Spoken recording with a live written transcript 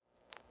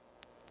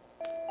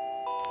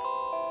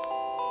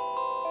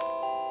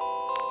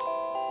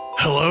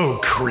Hello,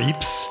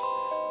 creeps.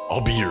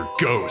 I'll be your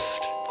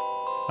ghost.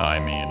 I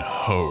mean,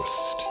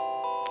 host.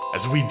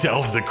 As we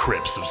delve the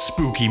crypts of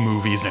spooky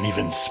movies and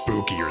even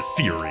spookier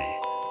theory.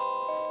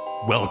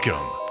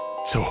 Welcome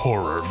to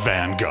Horror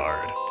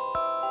Vanguard.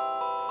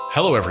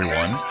 Hello,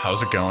 everyone.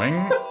 How's it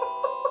going?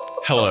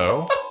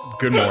 Hello.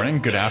 Good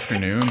morning, good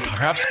afternoon,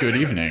 perhaps good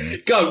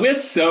evening. God, we're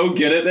so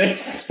good at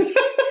this.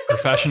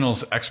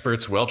 Professionals,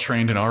 experts,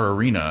 well-trained in our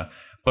arena.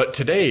 But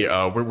today,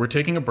 we're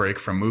taking a break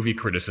from movie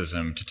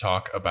criticism to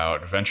talk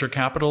about venture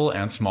capital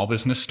and small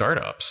business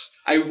startups.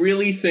 I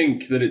really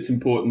think that it's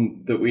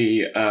important that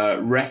we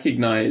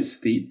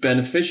recognize the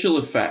beneficial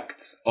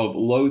effect of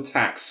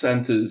low-tax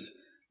centers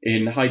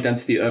in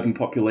high-density urban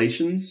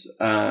populations.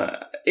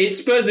 It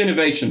spurs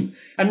innovation.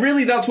 And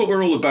really, that's what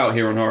we're all about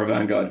here on Horror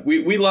Vanguard.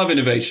 We love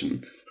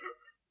innovation.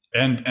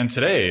 And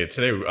today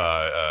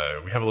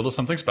we have a little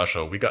something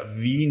special. We got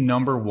the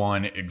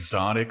 #1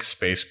 exotic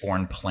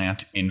spaceborne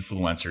plant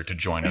influencer to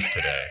join us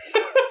today.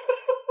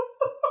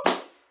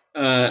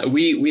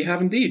 We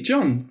have indeed.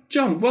 John,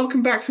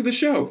 welcome back to the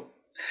show.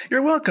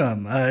 You're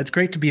welcome. It's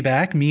great to be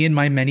back. Me and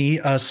my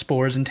many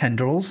spores and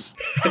tendrils.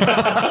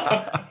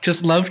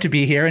 Just love to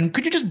be here. And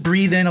could you just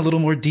breathe in a little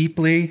more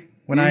deeply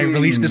when I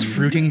release this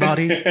fruiting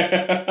body?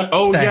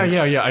 Oh, Thanks.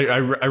 yeah. I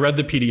read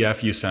the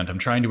PDF you sent. I'm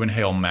trying to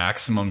inhale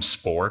maximum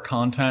spore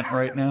content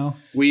right now.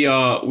 We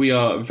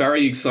are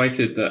very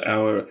excited that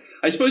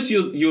I suppose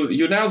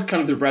you're now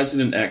kind of the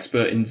resident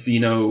expert in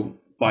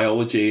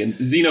xenobiology and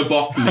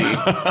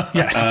xenobotany.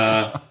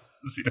 Yes.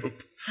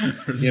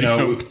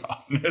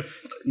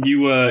 Xenobotanist.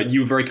 You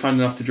were very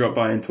kind enough to drop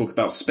by and talk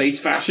about space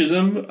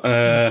fascism.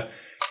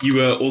 You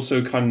were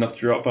also kind enough to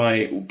drop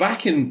by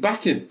back in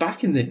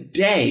the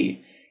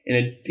day in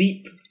a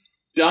deep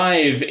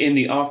dive in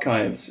the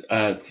archives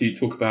to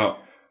talk about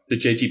the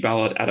J.G.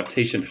 Ballard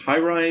adaptation High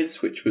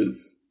Rise, which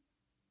was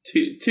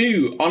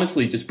two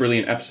honestly just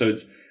brilliant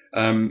episodes.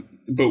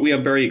 But we are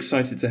very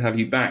excited to have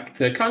you back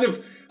to kind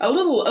of a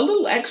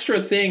little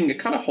extra thing, a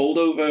kind of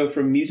holdover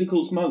from Music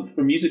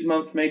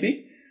Month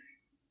maybe.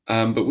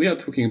 But we are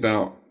talking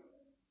about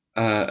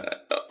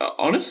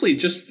honestly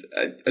just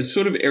a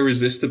sort of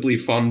irresistibly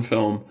fun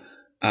film,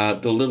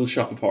 The Little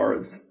Shop of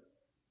Horrors.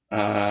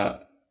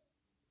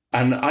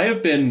 And I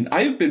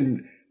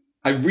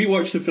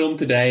rewatched the film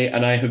today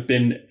and I have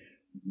been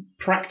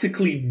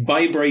practically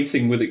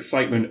vibrating with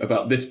excitement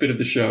about this bit of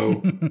the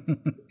show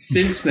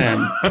since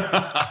then.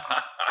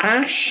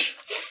 Ash,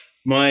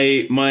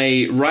 my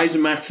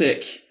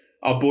rhizomatic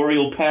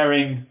arboreal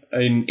pairing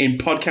in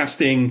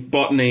podcasting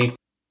botany.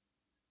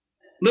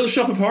 Little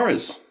Shop of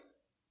Horrors.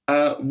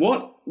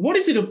 What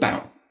is it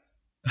about?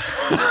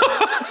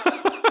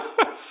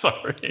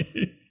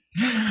 Sorry.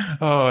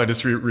 Oh, I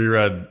just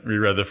reread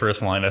the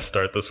first line I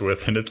start this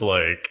with, and it's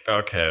like,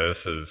 okay,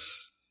 this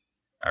is...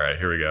 All right,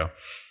 here we go.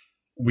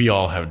 We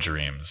all have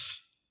dreams.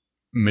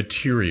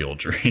 Material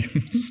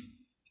dreams.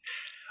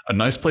 A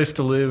nice place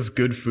to live,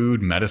 good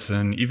food,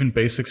 medicine, even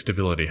basic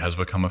stability has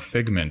become a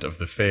figment of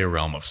the fey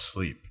realm of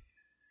sleep.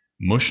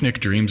 Mushnik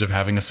dreams of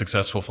having a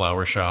successful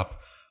flower shop.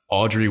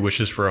 Audrey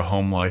wishes for a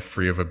home life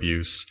free of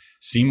abuse.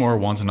 Seymour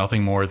wants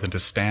nothing more than to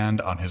stand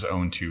on his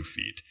own 2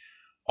 feet.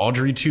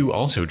 Audrey, too,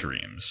 also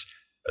dreams,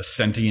 a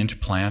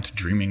sentient plant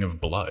dreaming of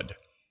blood.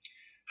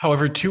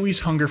 However,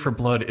 Tui's hunger for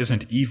blood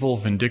isn't evil,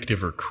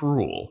 vindictive, or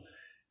cruel.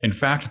 In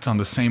fact, it's on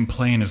the same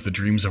plane as the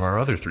dreams of our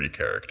other 3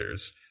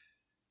 characters.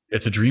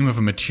 It's a dream of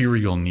a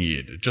material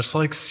need. Just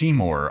like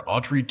Seymour,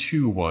 Audrey,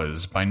 too,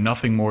 was, by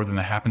nothing more than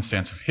the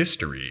happenstance of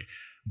history,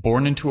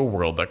 born into a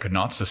world that could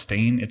not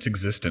sustain its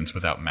existence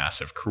without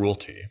massive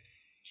cruelty.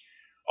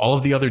 All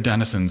of the other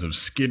denizens of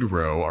Skid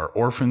Row are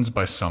orphans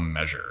by some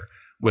measure.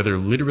 Whether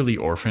literally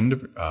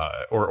orphaned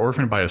or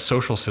orphaned by a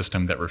social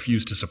system that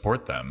refused to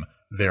support them,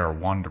 they are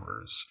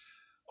wanderers.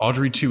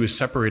 Audrey, too, is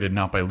separated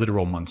not by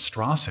literal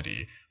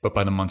monstrosity, but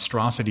by the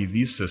monstrosity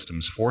these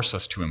systems force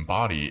us to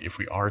embody if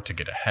we are to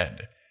get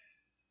ahead.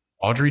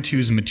 Audrey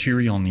 2's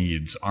material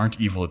needs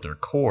aren't evil at their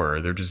core,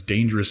 they're just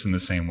dangerous in the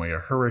same way a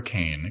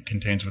hurricane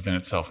contains within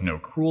itself no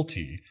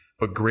cruelty,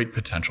 but great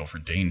potential for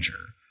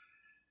danger.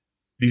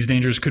 These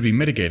dangers could be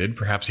mitigated,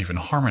 perhaps even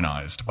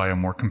harmonized, by a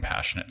more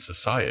compassionate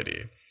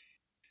society.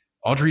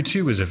 Audrey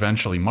 2 is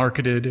eventually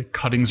marketed,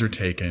 cuttings are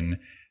taken,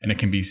 and it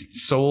can be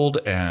sold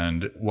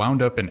and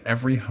wound up in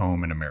every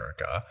home in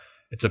America.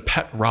 It's a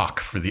pet rock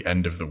for the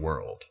end of the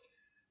world.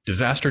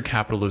 Disaster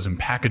capitalism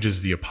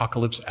packages the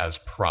apocalypse as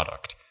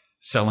product,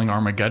 selling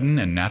Armageddon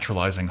and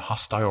naturalizing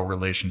hostile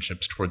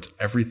relationships towards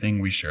everything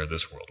we share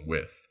this world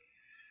with.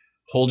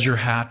 Hold your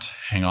hat,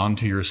 hang on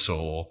to your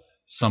soul,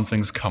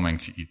 something's coming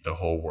to eat the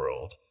whole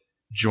world.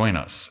 Join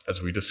us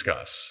as we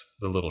discuss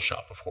The Little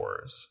Shop of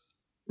Horrors.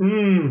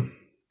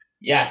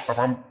 Yes.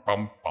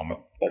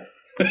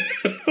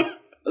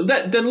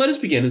 Then let us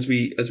begin as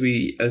we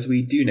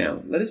do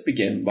now. Let us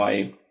begin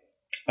by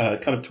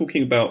kind of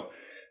talking about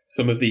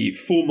some of the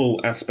formal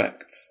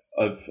aspects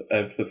of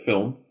the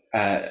film.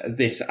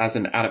 This as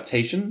an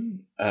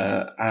adaptation,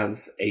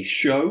 as a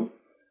show,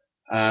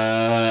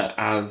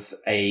 as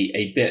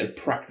a bit of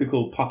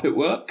practical puppet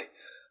work.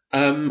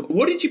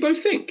 What did you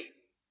both think?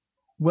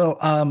 Well,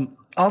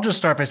 I'll just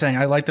start by saying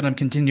I like that I'm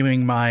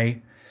continuing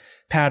my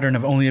pattern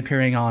of only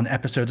appearing on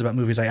episodes about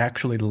movies I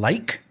actually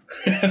like.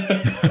 Please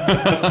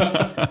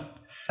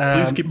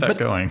keep that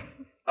going.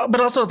 But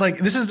also, it's like,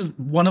 this is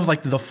one of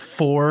like the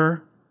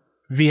 4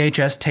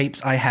 VHS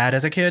tapes I had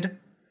as a kid.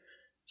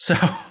 So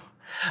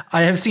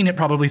I have seen it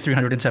probably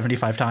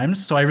 375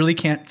 times. So I really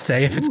can't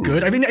say if it's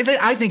good. I mean,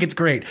 I think it's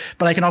great,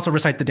 but I can also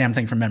recite the damn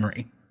thing from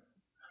memory.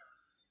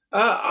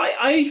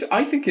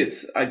 I think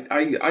it's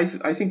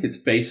I think it's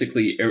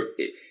basically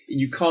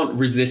you can't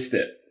resist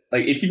it.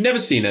 Like, if you've never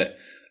seen it,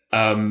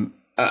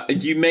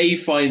 you may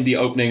find the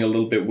opening a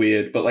little bit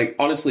weird, but like,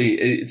 honestly,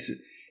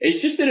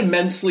 it's just an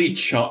immensely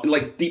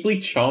deeply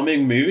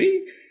charming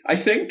movie. I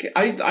think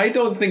I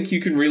don't think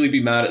you can really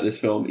be mad at this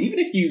film, even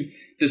if you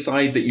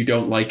decide that you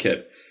don't like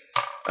it.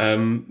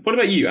 What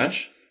about you,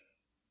 Ash?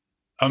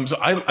 So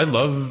I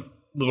love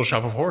Little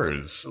Shop of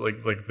Horrors.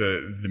 Like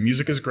the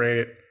music is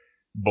great.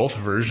 Both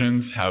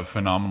versions have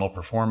phenomenal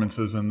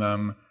performances in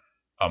them.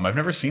 I've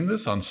never seen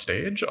this on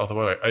stage,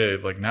 although I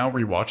like, now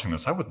rewatching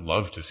this, I would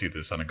love to see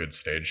this on a good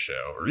stage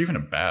show, or even a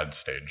bad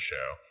stage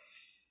show.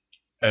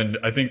 And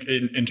I think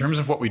in terms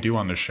of what we do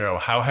on the show,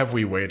 how have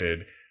we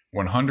waited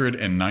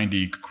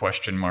 190 ?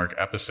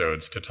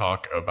 Episodes to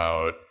talk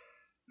about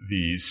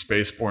the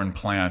spaceborne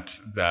plant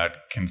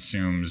that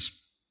consumes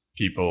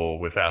people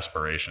with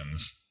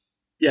aspirations?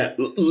 Yeah,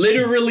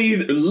 literally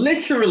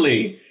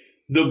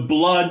the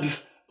blood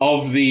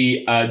of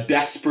the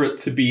desperate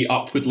to be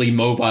upwardly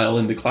mobile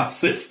in the class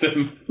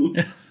system.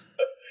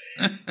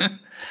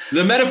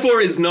 The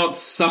metaphor is not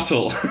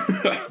subtle.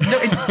 No,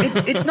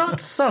 it's not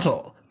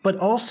subtle, but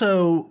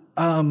also,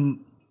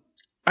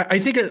 I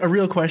think a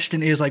real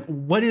question is like,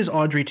 what is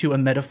Audrey 2 a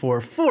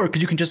metaphor for?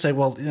 Because you can just say,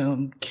 well,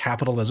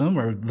 capitalism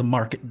or the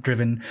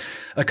market-driven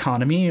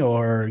economy,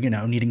 or,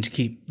 needing to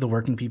keep the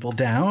working people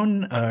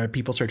down,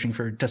 people searching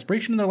for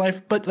desperation in their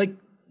life. But like,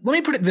 let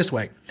me put it this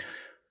way.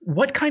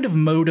 What kind of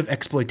mode of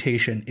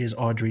exploitation is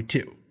Audrey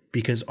 2?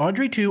 Because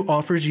Audrey 2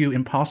 offers you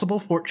impossible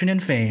fortune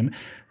and fame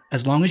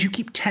as long as you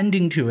keep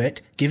tending to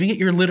it, giving it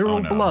your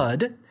literal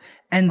blood,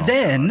 and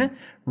then,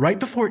 right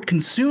before it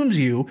consumes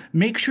you,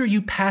 make sure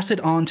you pass it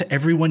on to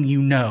everyone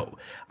you know.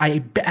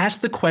 I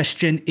asked the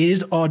question,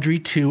 is Audrey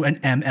 2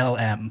 an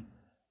MLM?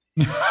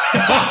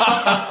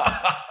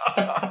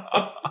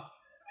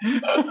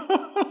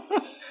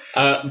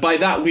 By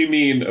that we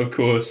mean, of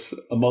course,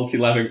 a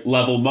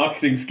multi-level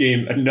marketing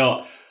scheme, and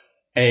not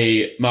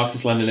a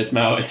Marxist-Leninist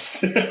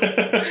Maoist.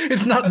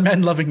 It's not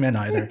men loving men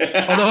either.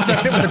 Although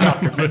that's the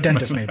doctor, a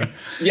dentist maybe.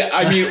 Yeah,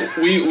 I mean,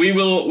 we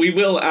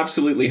will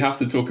absolutely have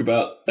to talk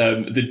about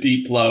the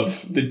deep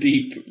love, the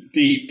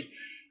deep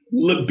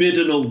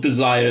libidinal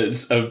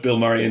desires of Bill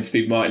Murray and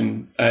Steve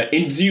Martin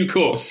in due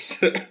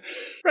course.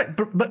 Right,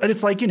 but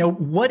it's like,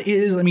 what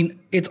is, I mean,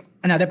 it's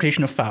an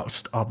adaptation of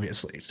Faust,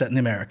 obviously, set in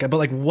America, but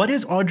like, what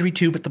is Audrey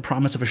 2 but the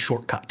promise of a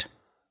shortcut?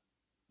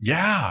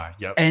 Yeah,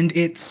 yep. And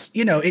it's,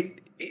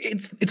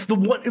 it's the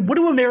what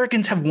do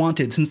Americans have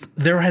wanted since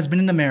there has been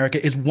in America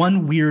is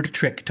one weird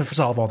trick to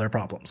solve all their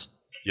problems.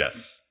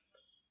 Yes.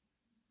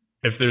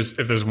 If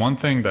there's one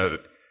thing that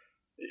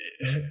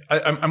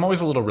I'm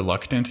always a little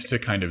reluctant to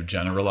kind of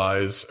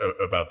generalize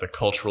about the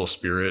cultural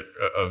spirit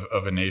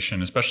of a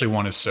nation, especially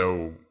one as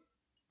so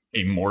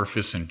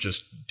amorphous and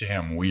just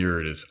damn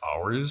weird as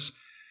ours.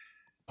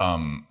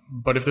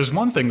 But if there's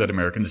one thing that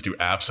Americans do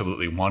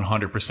absolutely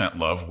 100%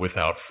 love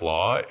without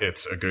flaw,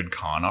 it's a good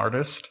con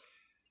artist.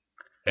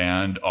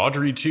 And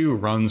Audrey 2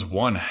 runs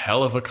one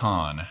hell of a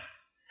con.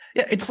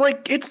 Yeah, it's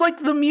like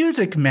The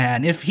Music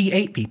Man if he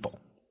ate people.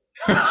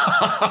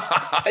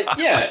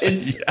 Yeah,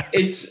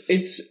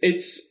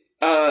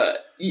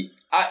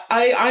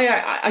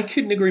 I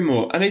couldn't agree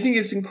more, and I think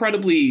it's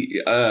incredibly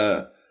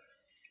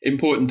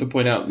important to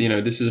point out.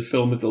 This is a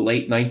film of the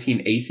late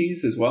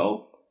 1980s as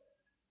well,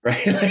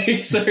 right?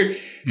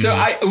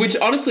 Which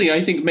honestly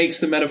I think makes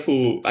the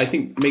metaphor. I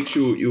think makes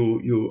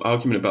your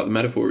argument about the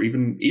metaphor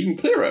even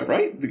clearer,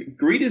 right?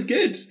 Greed is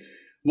good.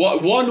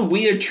 What one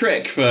weird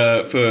trick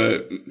for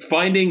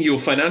finding your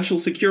financial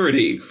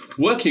security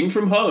working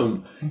from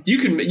home.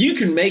 You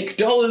can make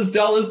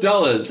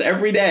dollars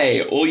every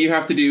day. All you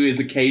have to do is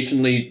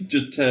occasionally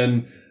just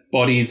turn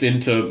bodies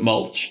into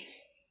mulch.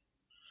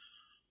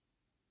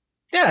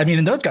 Yeah, I mean,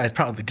 and those guys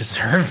probably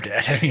deserved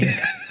it. I mean,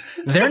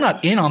 they're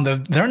not in on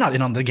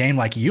the game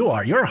like you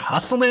are. You're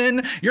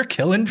hustling, you're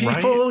killing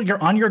people, right?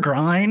 You're on your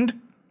grind.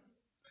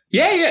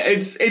 Yeah,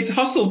 it's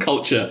hustle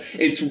culture.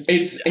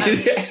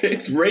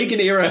 It's Reagan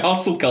era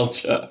hustle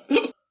culture.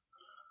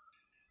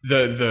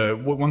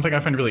 The one thing I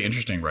find really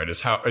interesting, right,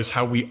 is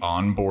how we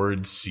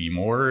onboard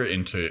Seymour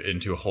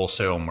into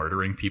wholesale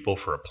murdering people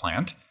for a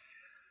plant.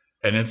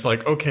 And it's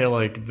like, okay,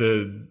 like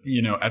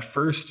at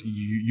first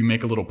you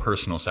make a little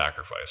personal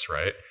sacrifice,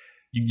 right?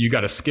 You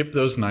got to skip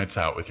those nights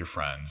out with your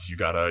friends. You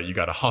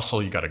gotta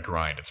hustle, you gotta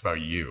grind. It's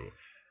about you.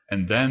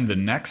 And then the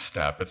next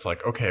step, it's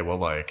like, okay, well,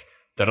 like,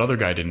 that other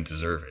guy didn't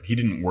deserve it. He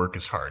didn't work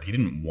as hard. He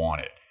didn't want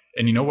it.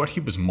 And you know what?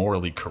 He was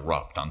morally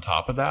corrupt on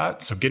top of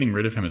that. So getting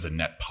rid of him is a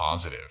net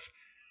positive.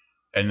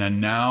 And then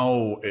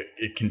now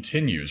it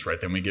continues,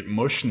 right? Then we get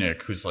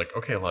Mushnik, who's like,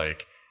 okay,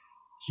 like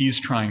he's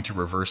trying to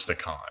reverse the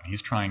Khan.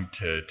 He's trying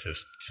to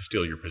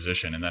steal your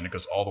position. And then it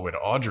goes all the way to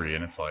Audrey,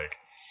 and it's like,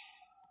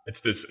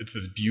 it's this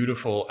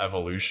beautiful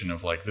evolution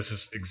of like, this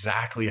is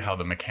exactly how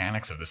the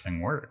mechanics of this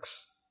thing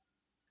works.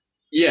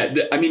 Yeah,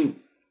 I mean,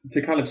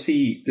 to kind of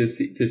see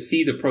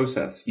the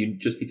process, you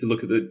just need to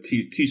look at the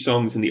two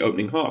songs in the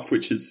opening half,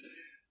 which is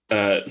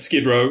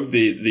Skid Row,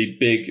 the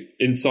big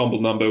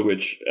ensemble number,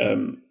 which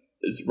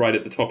is right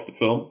at the top of the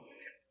film,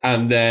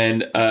 and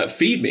then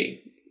Feed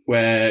Me,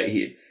 where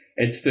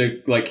it's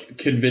the like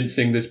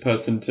convincing this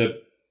person to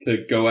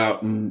go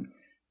out and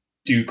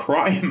do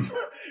crime,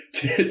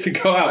 to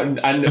go out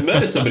and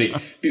murder somebody,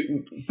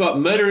 but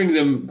murdering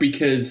them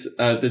because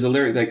there's a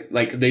lyric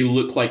like they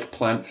look like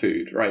plant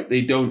food, right?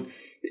 They don't.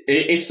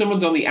 If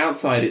someone's on the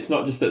outside, it's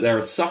not just that they're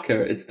a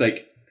sucker. It's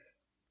like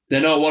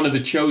they're not one of the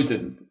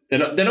chosen. They're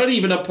not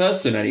even a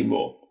person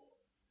anymore.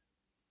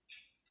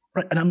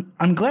 Right, and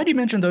I'm glad you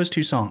mentioned those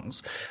two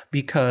songs,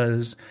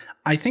 because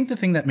I think the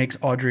thing that makes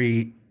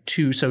Audrey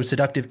 2 so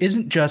seductive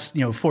isn't just,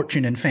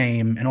 fortune and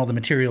fame and all the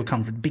material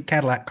comfort, big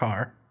Cadillac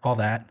car, all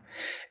that.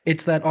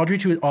 It's that Audrey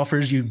 2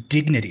 offers you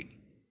dignity.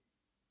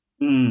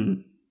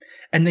 Mm.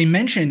 And they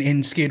mention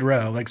in Skid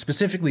Row, like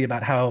specifically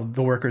about how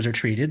the workers are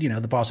treated.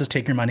 The bosses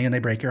take your money and they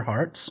break your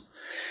hearts.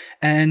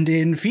 And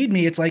in Feed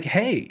Me, it's like,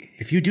 hey,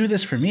 if you do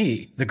this for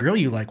me, the girl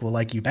you like will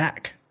like you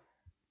back.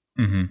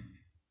 Mm-hmm.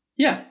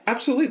 Yeah,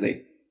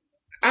 absolutely.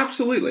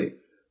 Absolutely.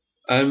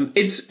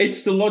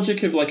 It's the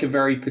logic of like a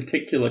very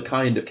particular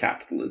kind of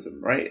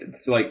capitalism, right?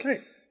 It's like, right.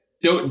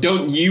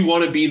 Don't you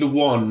want to be the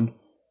one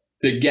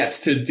that gets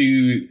to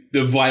do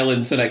the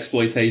violence and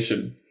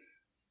exploitation?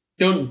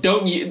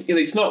 Don't you?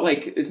 It's not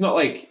like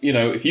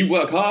if you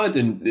work hard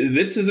and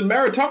this is a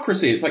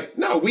meritocracy. It's like,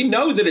 no, we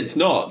know that it's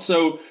not.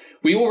 So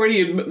we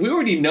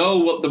already know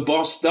what the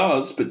boss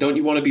does, but don't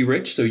you want to be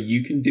rich so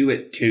you can do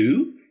it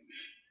too?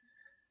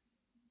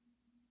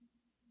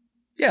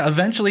 Yeah,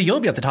 eventually you'll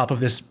be at the top of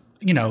this,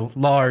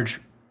 large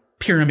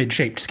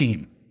pyramid-shaped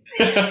scheme.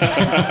 It's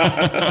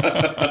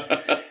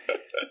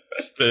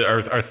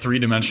our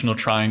three-dimensional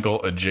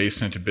triangle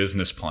adjacent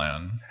business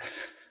plan.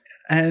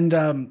 And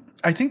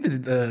I think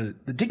that the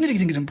dignity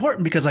thing is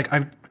important because, like,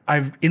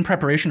 I've in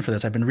preparation for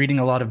this, I've been reading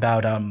a lot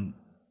about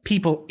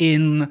people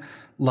in,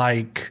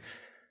 like,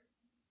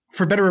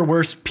 for better or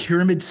worse,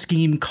 pyramid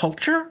scheme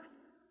culture,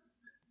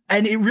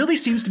 and it really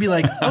seems to be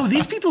like, oh,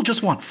 these people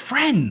just want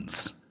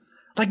friends.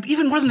 Like,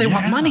 even more than they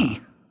want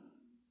money.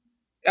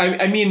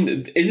 I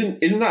mean,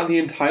 isn't that the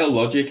entire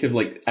logic of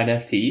like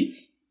NFTs?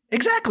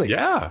 Exactly.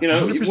 Yeah.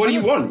 100%. What do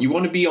you want? You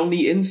want to be on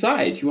the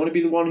inside. You want to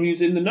be the one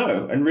who's in the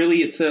know. And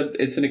really, it's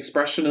an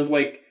expression of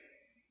like,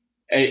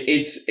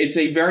 it's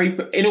a very,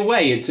 in a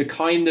way, it's a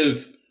kind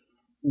of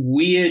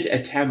weird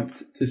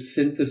attempt to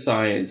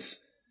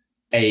synthesize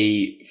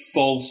a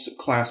false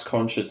class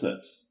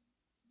consciousness.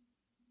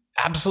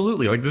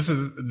 Absolutely. Like, this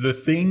is the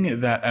thing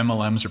that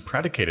MLMs are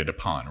predicated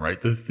upon,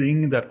 right? The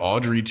thing that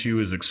Audrey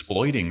 2 is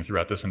exploiting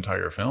throughout this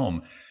entire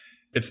film.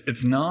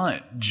 It's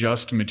not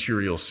just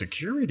material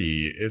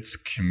security, it's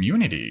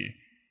community.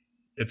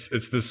 It's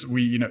this,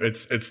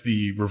 it's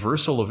the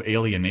reversal of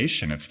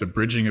alienation. It's the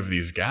bridging of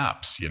these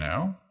gaps,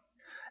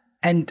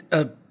 And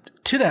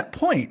to that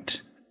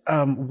point,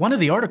 one of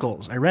the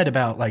articles I read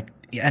about like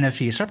the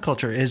NFT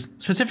subculture is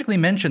specifically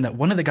mentioned that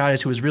one of the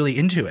guys who was really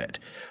into it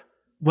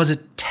was a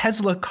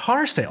Tesla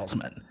car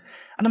salesman.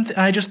 And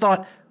I just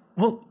thought,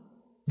 well,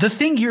 the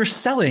thing you're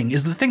selling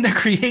is the thing that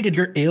created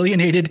your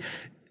alienated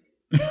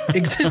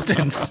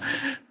existence.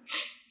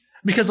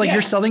 Because like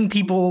you're selling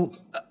people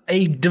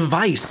a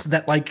device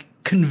that like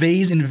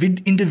conveys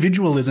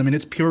individualism in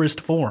its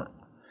purest form,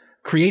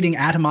 creating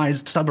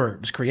atomized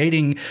suburbs,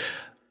 creating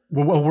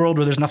a world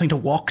where there's nothing to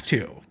walk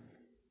to,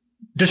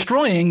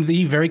 destroying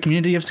the very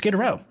community of Skid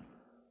Row.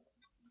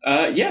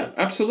 Yeah,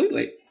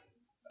 absolutely.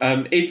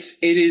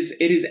 It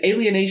is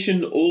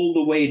alienation all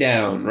the way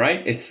down,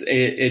 right?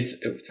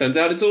 It turns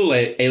out it's all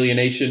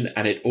alienation,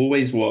 and it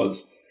always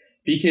was,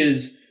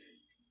 because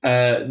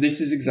this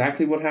is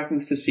exactly what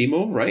happens to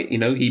Seymour, right?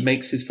 He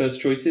makes his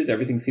first choices,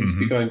 everything seems to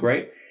be going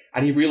great,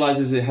 and he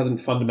realizes it hasn't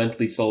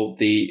fundamentally solved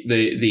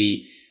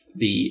the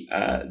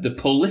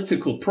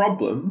political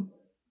problem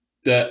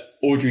that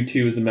Audrey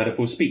 2 as a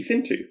metaphor speaks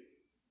into.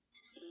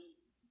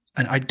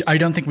 And I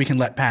don't think we can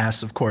let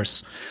pass, of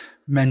course,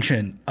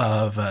 mention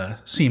of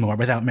Seymour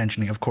without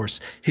mentioning, of course,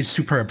 his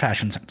superb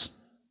fashion sense.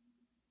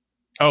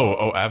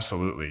 Oh,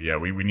 absolutely. Yeah,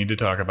 we need to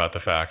talk about the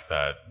fact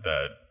that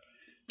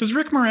does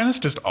Rick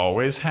Moranis just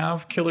always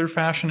have killer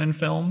fashion in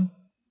film?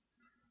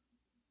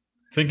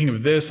 Thinking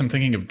of this, I'm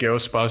thinking of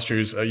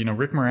Ghostbusters.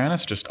 Rick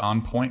Moranis just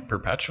on point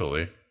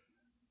perpetually.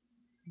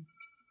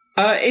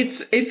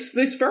 It's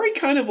this very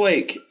kind of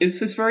like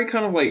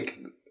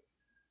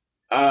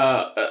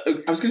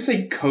I was going to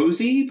say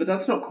cozy, but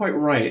that's not quite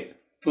right.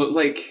 But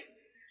like,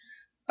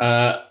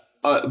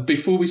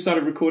 before we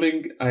started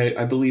recording,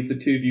 I believe the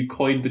two of you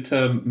coined the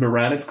term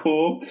Moranis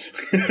core.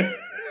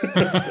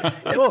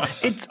 Well,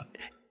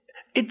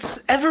 it's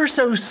ever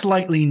so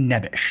slightly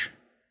nebbish.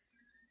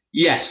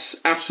 Yes,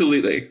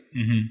 absolutely.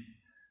 Mm-hmm.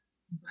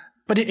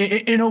 But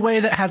in a way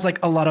that has like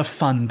a lot of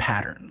fun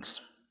patterns.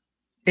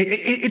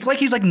 It's like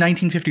he's like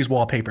 1950s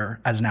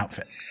wallpaper as an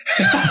outfit.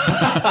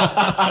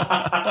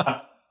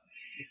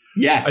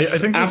 Yes, I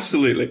think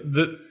absolutely.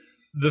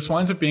 This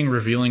winds up being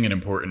revealing and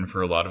important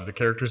for a lot of the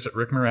characters that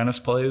Rick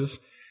Moranis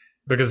plays,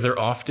 because they're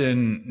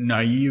often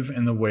naive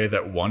in the way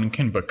that one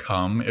can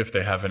become if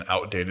they have an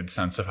outdated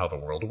sense of how the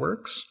world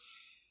works.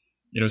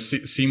 You know,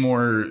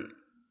 Seymour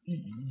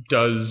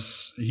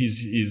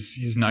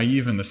he's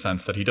naive in the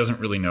sense that he doesn't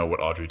really know what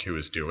Audrey 2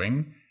 is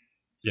doing.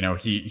 You know,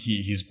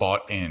 he's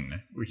bought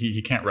in.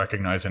 He can't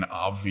recognize an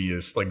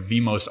obvious, like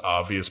the most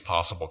obvious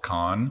possible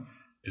con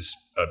is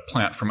a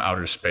plant from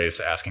outer space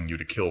asking you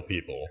to kill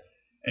people,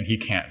 and he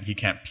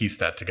can't piece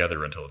that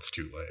together until it's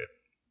too late.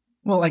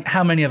 Well, like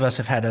how many of us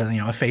have had a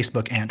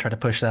Facebook ant try to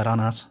push that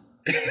on us?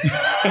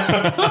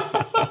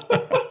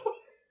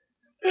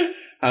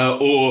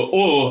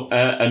 Or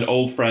an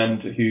old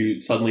friend who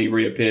suddenly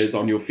reappears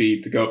on your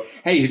feed to go,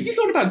 hey, have you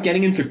thought about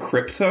getting into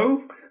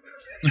crypto?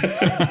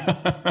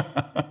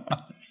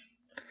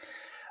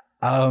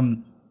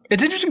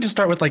 It's interesting to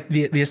start with like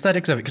the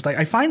aesthetics of it, because like,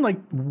 I find like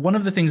one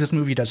of the things this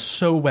movie does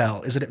so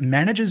well is that it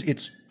manages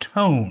its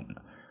tone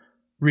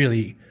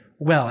really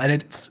well, and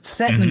it's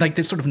set in like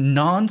this sort of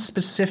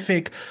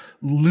non-specific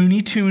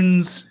Looney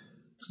Tunes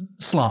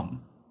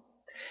slum,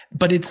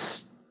 but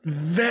it's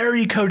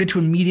very coded to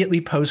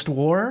immediately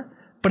post-war,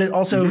 but it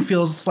also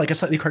feels like a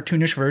slightly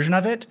cartoonish version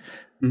of it.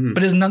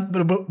 But is not,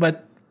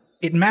 but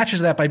it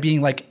matches that by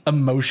being like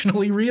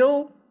emotionally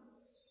real.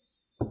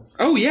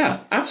 Oh yeah,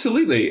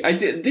 absolutely.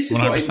 This is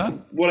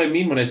 100%. what I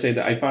mean when I say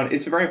that I found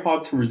it's very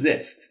hard to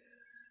resist.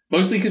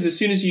 Mostly because as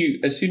soon as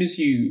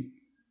you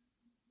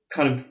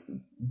kind of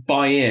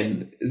buy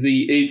in,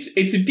 it's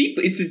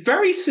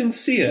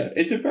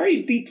a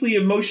very deeply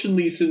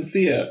emotionally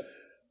sincere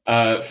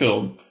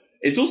film.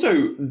 It's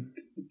also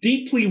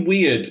deeply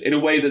weird in a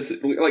way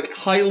that's like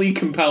highly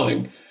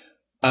compelling.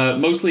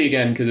 Mostly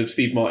again because of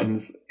Steve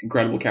Martin's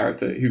incredible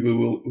character,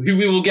 who we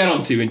will get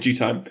onto in due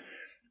time.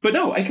 But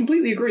no, I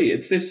completely agree.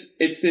 It's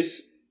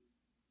this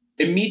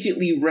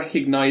immediately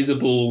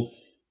recognizable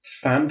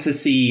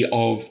fantasy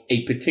of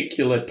a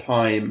particular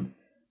time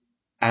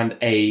and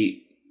a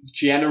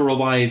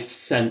generalized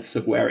sense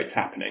of where it's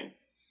happening.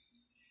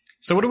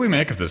 So what do we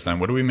make of this then?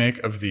 What do we make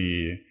of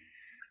the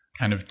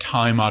kind of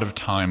time out of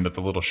time that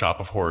the Little Shop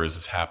of Horrors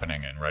is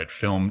happening in, right?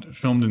 Filmed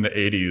in the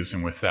 80s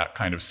and with that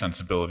kind of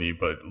sensibility,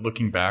 but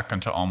looking back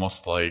onto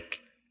almost like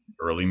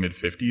early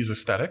mid-50s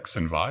aesthetics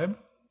and vibe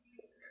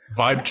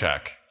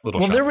check.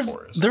 Little Shop of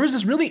Horrors. There was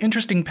this really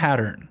interesting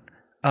pattern,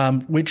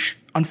 which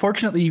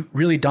unfortunately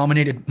really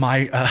dominated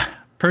my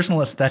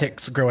personal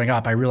aesthetics growing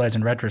up, I realize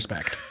in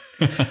retrospect,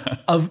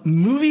 of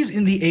movies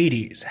in the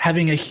 80s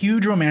having a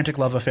huge romantic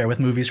love affair with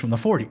movies from the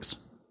 40s.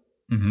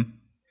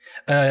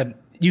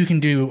 You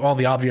can do all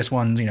the obvious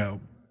ones,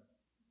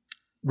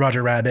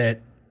 Roger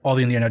Rabbit, all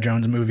the Indiana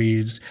Jones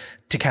movies,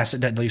 To Cast a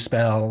Deadly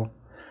Spell.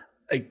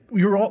 The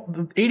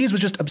 80s was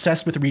just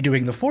obsessed with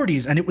redoing the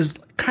 40s, and it was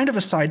kind of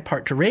a side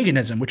part to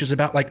Reaganism, which is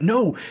about like,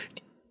 no,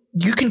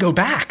 you can go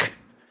back.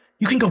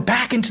 You can go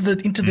back into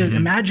the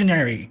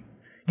imaginary.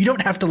 You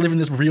don't have to live in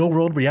this real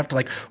world where you have to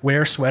like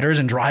wear sweaters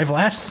and drive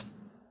less.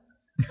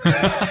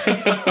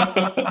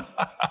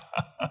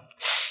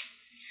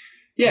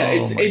 Yeah,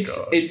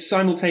 it's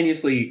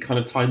simultaneously kind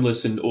of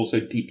timeless and also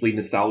deeply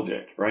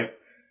nostalgic, right?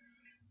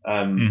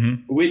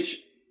 Which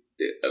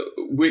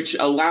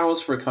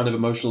allows for a kind of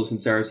emotional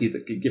sincerity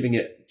that giving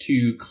it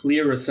too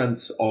clear a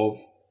sense of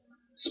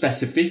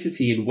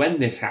specificity in when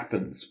this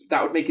happens.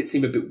 That would make it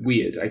seem a bit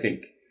weird, I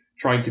think.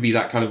 Trying to be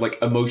that kind of like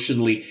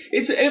emotionally,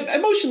 it's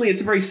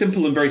a very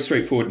simple and very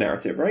straightforward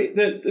narrative, right?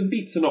 The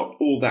beats are not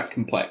all that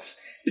complex.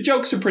 The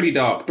jokes are pretty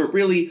dark, but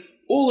really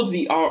all of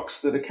the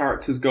arcs that the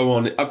characters go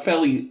on are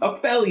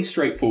fairly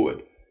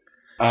straightforward.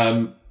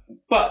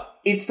 But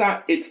it's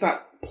that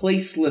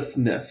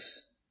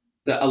placelessness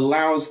that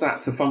allows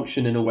that to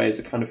function in a way as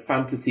a kind of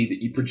fantasy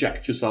that you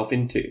project yourself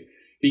into.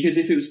 Because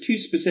if it was too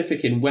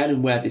specific in when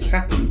and where this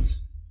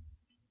happens,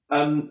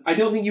 I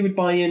don't think you would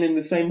buy in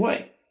the same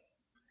way.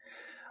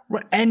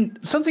 Right. And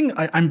something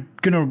I'm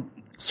going to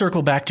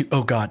circle back to,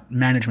 oh God,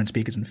 management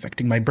speak is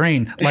infecting my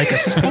brain like a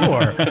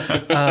spore.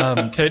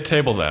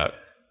 Table that.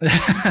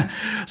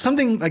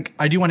 Something like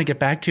I do want to get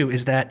back to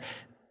is that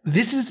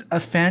this is a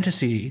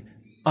fantasy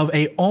of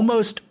a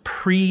almost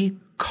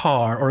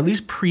pre-car or at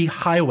least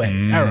pre-highway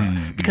era,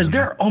 because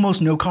there are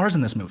almost no cars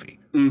in this movie.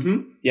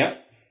 Yeah.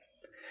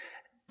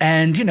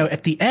 And,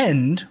 at the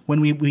end, when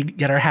we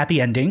get our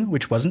happy ending,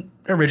 which wasn't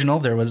original,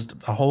 there was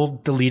a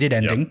whole deleted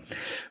ending. Yep.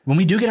 When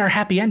we do get our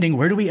happy ending,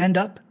 where do we end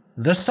up?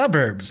 The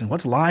suburbs. And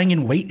what's lying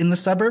in wait in the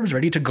suburbs,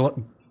 ready to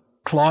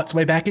claw its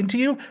way back into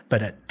you?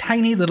 But a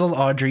tiny little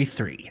Audrey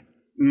 3.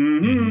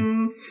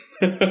 And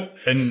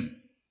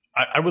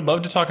I would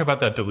love to talk about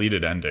that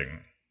deleted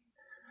ending.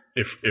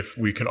 If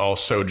we could all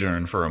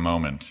sojourn for a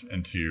moment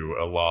into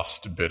a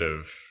lost bit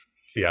of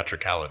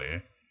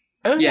theatricality.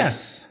 Oh,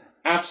 yes.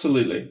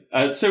 Absolutely.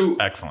 So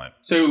excellent.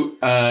 So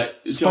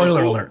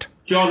spoiler alert.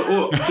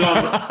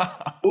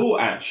 or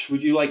Ash,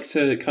 would you like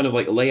to kind of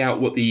like lay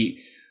out what the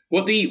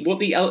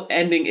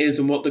ending is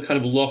and what the kind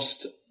of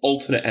lost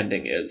alternate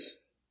ending is?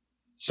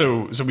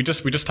 So we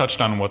just touched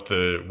on what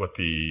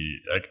the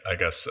I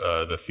guess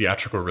the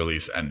theatrical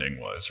release ending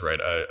was, right?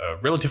 A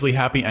relatively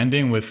happy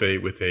ending with a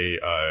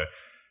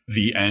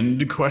the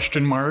end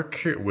question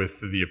mark with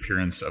the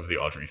appearance of the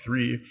Audrey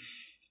 3.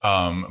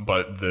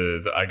 But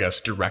the I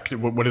guess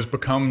what has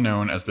become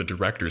known as the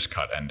director's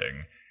cut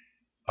ending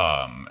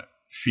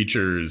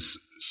features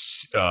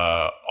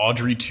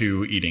Audrey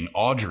 2 eating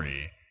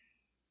Audrey,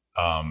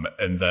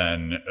 and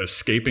then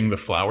escaping the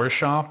flower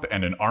shop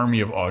and an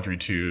army of Audrey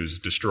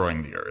 2s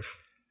destroying the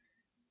Earth.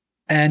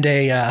 And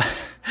a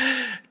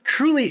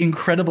truly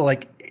incredible,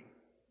 like,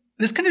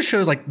 this kind of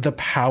shows like the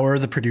power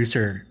the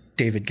producer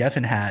David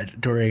Geffen had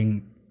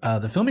during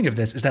the filming of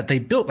this, is that they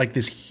built like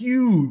this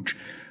huge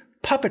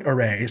puppet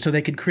array so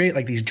they could create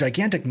like these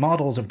gigantic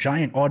models of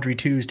giant Audrey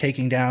 2s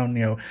taking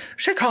down,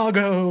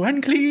 Chicago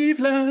and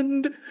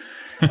Cleveland.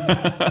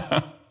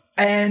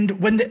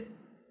 And when the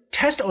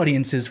test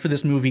audiences for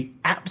this movie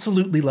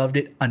absolutely loved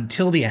it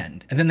until the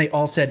end, and then they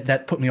all said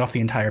that put me off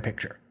the entire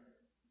picture.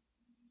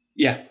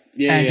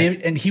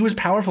 And he was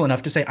powerful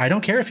enough to say, I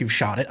don't care if you've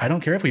shot it. I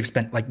don't care if we've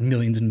spent like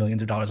millions and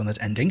millions of dollars on this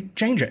ending.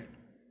 Change it.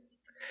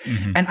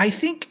 Mm-hmm. And I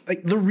think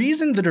like the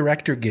reason the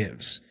director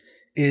gives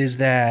is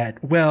that,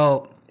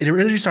 well, it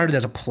really started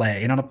as a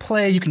play, and on a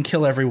play you can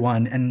kill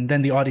everyone, and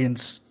then the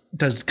audience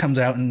comes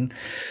out and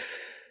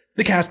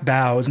the cast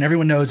bows, and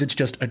everyone knows it's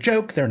just a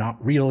joke. They're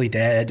not really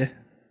dead.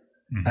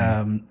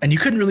 Mm-hmm. And you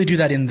couldn't really do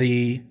that in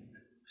the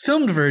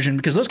filmed version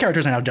because those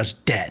characters are now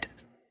just dead.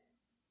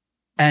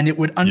 And it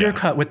would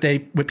undercut what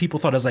people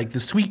thought as like the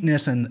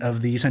sweetness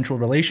of the central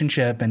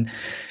relationship, and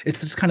it's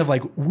this kind of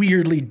like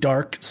weirdly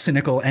dark,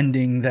 cynical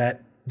ending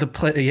that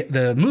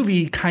the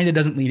movie kind of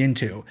doesn't lead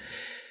into.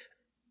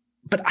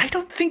 But I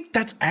don't think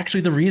that's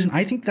actually the reason.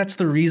 I think that's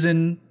the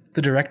reason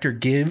the director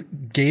gave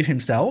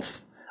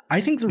himself.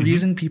 I think the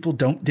reason people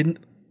didn't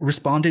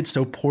responded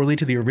so poorly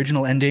to the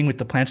original ending with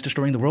the plants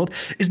destroying the world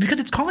is because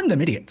it's calling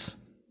them idiots.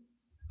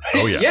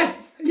 Oh yeah.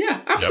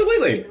 yeah,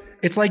 absolutely. Yep.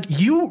 It's like,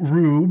 you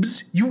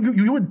rubes,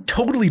 you would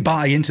totally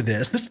buy into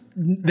this.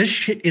 This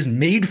shit is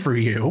made for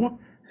you,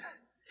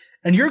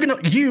 and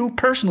you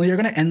personally are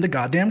gonna end the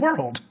goddamn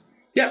world.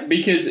 Yeah,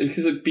 because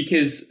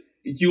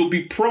you'll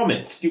be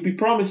promised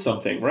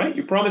something, right?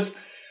 You promised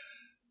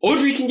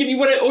Audrey 2 can give you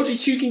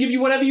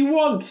whatever you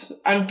want,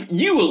 and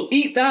you will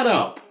eat that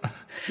up.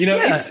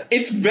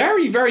 It's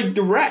very, very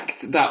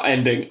direct, that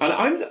ending.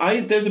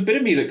 And there's a bit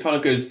of me that kind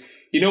of goes,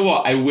 you know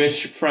what? I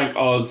wish Frank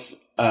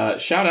Oz,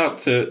 shout out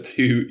to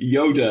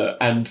Yoda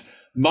and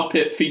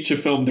Muppet feature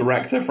film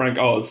director Frank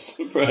Oz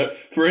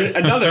for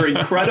another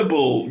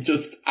incredible,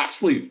 just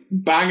absolute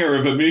banger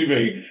of a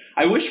movie.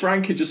 I wish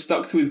Frank had just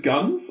stuck to his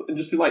guns and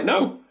just be like,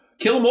 no,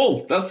 kill them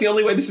all. That's the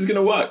only way this is going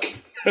to work.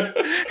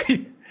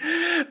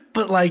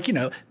 But like,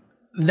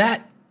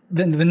 that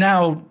the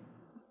now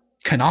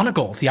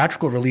canonical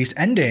theatrical release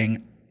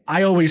ending,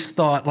 I always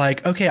thought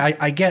like, okay,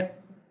 I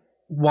get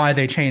why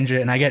they change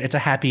it, and I get it's a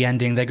happy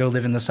ending. They go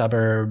live in the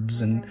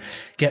suburbs and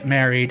get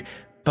married.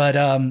 But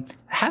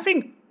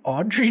having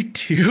Audrey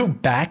 2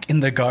 back in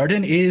the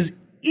garden is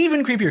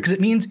even creepier, because it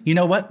means, you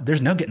know what?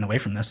 There's no getting away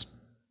from this.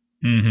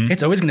 Mm-hmm.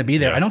 It's always going to be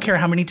there. Yeah. I don't care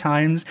how many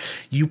times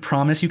you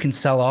promise you can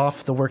sell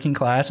off the working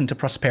class into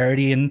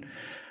prosperity and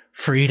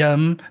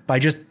freedom by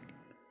just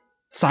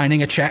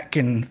signing a check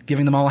and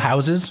giving them all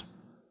houses.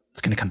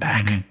 It's going to come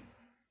back. Mm-hmm.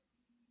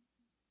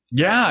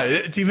 Yeah,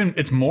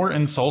 it's more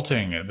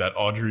insulting that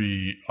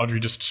Audrey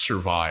just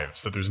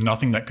survives, that there's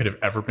nothing that could have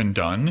ever been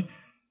done,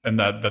 and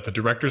that the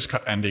director's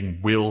cut ending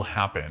will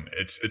happen.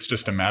 It's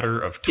just a matter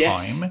of time.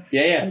 Yes.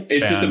 Yeah.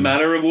 It's just a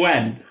matter of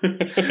when.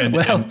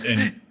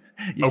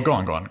 Go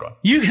on.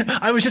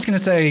 I was just going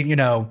to say,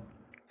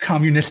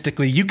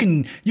 communistically, you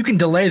can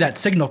delay that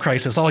signal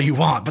crisis all you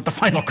want, but the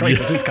final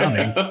crisis is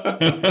coming.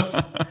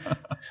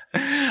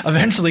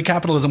 Eventually,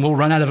 capitalism will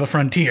run out of a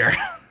frontier.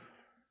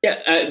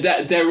 Yeah,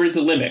 there is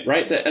a limit,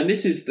 right? And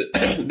this is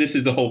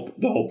the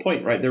whole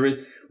point, right?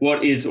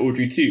 What is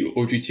Audrey 2?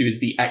 Audrey 2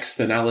 is the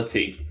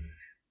externality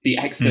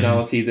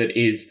that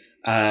is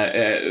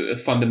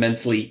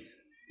fundamentally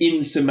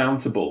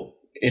insurmountable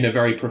in a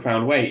very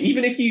profound way.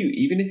 Even if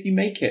you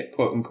make it,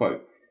 quote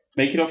unquote,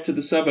 make it off to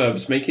the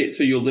suburbs, make it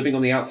so you're living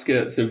on the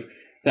outskirts of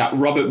that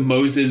Robert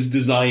Moses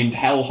designed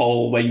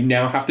hellhole where you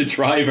now have to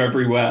drive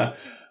everywhere.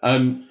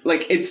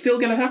 It's still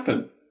going to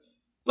happen.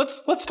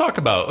 Let's talk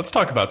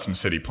about some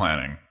city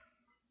planning.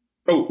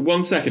 Oh,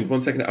 1 second.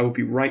 I will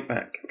be right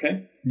back.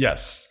 Okay.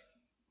 Yes.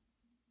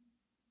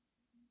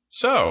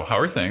 So, how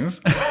are things?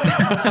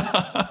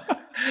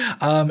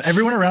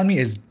 Everyone around me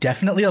is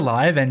definitely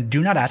alive, and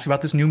do not ask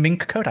about this new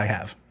mink coat I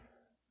have.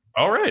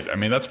 All right. I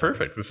mean, that's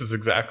perfect. This is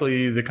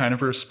exactly the kind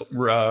of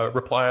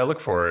reply I look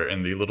for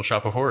in the Little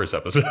Shop of Horrors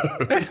episode.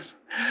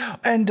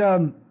 And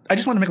I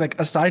just want to make like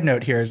a side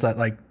note here, is that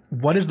like,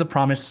 what is the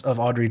promise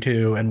of Audrey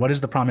 2, and what is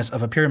the promise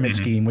of a pyramid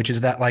scheme, which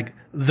is that like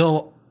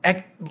they'll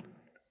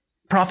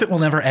profit will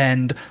never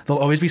end.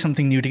 There'll always be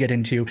something new to get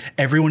into.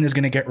 Everyone is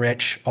going to get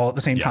rich all at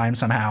the same time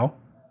somehow.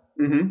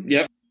 Mm-hmm.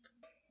 Yep.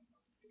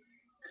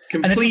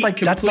 And it's just like,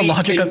 that's the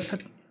logic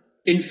of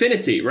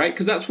infinity, right?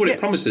 Because that's what it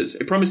promises.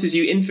 It promises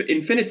you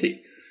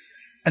infinity.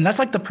 And that's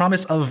like the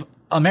promise of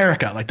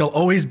America. Like, there'll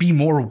always be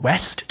more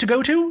West to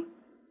go to.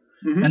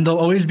 Mm-hmm. And there'll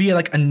always be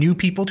like a new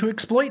people to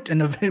exploit,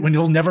 and when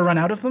you'll never run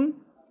out of them.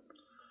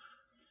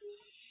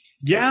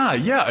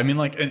 Yeah. I mean,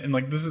 like, and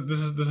like this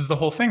is the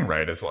whole thing,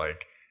 right? Is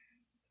like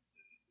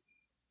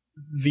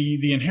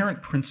the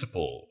inherent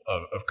principle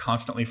of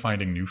constantly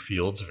finding new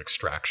fields of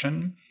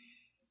extraction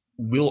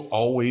will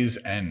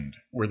always end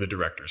where the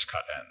director's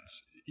cut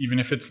ends, even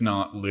if it's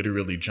not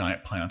literally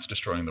giant plants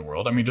destroying the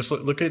world. I mean, just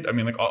look at, I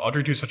mean, like,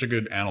 Audrey 2 is such a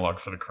good analog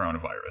for the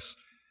coronavirus.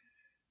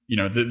 You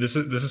know, this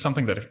is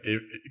something that if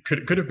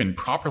it could have been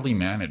properly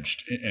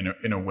managed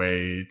in a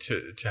way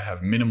to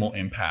have minimal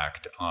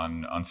impact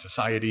on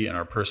society and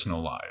our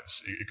personal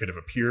lives. It could have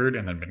appeared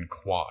and then been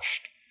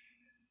quashed.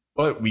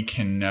 But we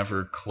can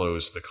never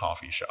close the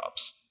coffee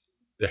shops,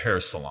 the hair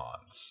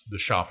salons, the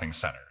shopping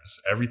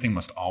centers. Everything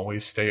must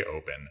always stay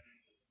open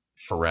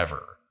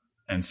forever.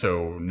 And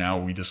so now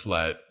we just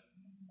let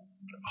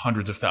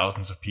hundreds of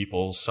thousands of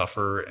people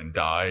suffer and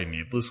die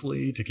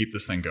needlessly to keep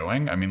this thing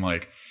going. I mean,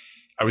 like,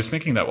 I was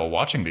thinking that while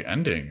watching the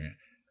ending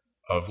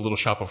of Little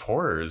Shop of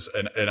Horrors,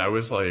 and I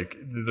was like,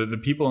 the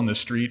people in the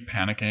street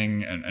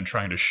panicking and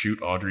trying to shoot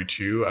Audrey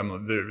 2,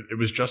 it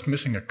was just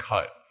missing a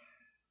cut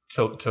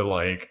to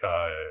like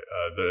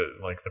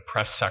the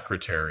press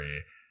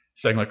secretary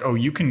saying like, oh,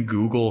 you can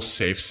Google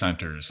safe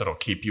centers that'll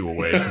keep you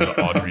away from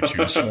the Audrey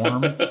 2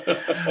 swarm.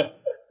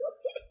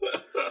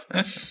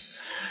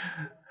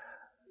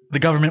 The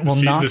government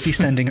will not be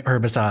sending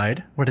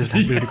herbicide. What is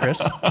that,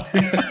 ludicrous?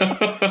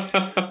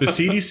 The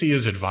CDC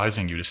is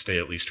advising you to stay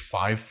at least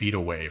 5 feet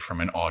away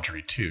from an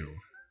Audrey 2.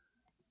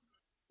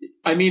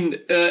 I mean,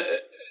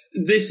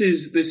 this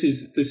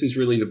is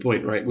really the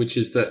point, right? Which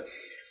is that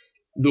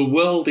the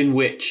world in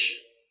which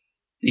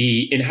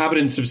the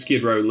inhabitants of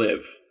Skid Row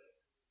live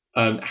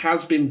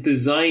has been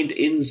designed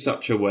in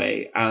such a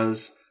way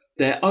as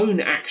their own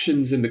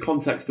actions in the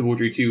context of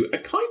Audrey 2 are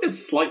kind of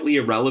slightly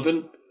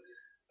irrelevant.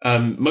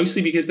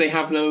 Mostly because they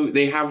have no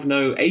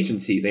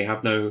agency. They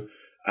have no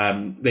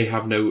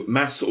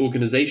mass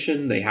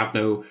organization. They have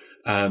no,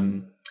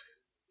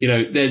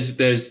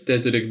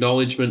 there's an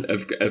acknowledgement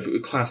of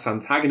class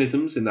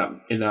antagonisms in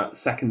that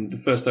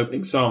first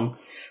opening song.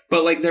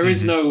 But like, there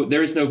is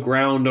no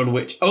ground on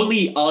which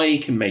only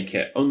I can make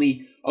it.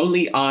 Only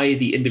I,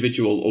 the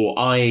individual, or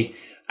I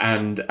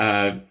and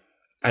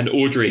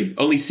Audrey,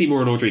 only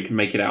Seymour and Audrey can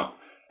make it out.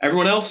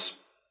 Everyone else,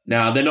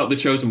 nah, they're not the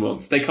chosen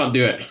ones. They can't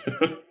do it.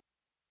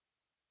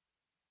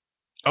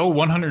 Oh,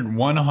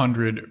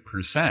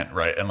 100%,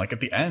 right? And like at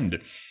the end,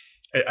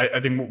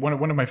 I think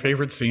one of my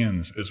favorite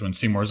scenes is when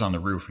Seymour's on the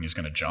roof and he's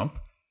going to jump.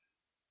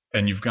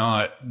 And you've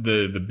got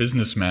the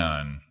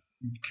businessman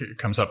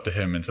comes up to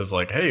him and says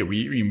like, hey,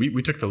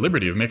 we took the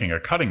liberty of making a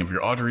cutting of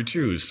your Audrey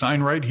 2.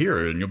 Sign right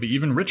here and you'll be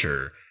even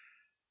richer.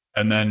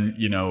 And then,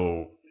 you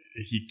know,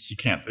 he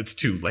can't, it's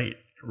too late,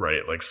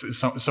 right? Like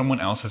someone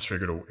else has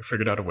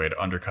figured out a way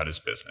to undercut his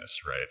business,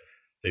 right?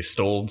 They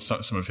stole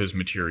some of his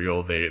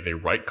material. They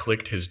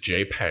right-clicked his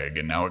JPEG,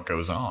 and now it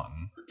goes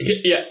on.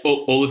 Yeah,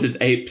 all of his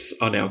apes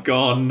are now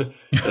gone.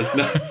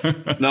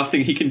 There's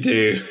nothing he can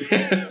do.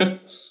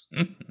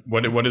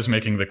 What is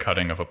making the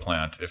cutting of a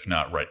plant if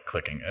not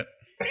right-clicking it?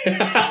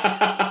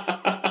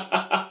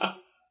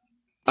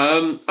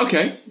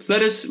 Okay,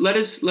 let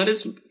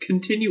us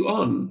continue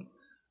on.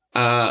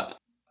 And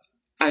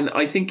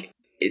I think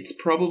it's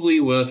probably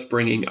worth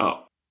bringing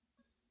up.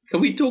 Can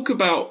we talk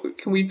about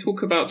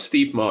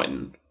Steve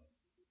Martin?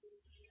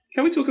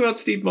 Can we talk about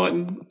Steve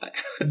Martin?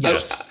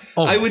 Yes.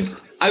 I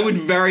would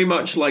very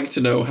much like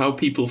to know how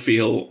people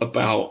feel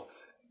about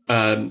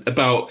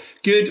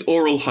good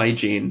oral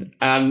hygiene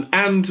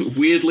and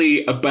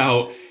weirdly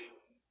about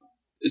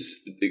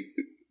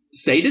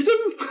sadism.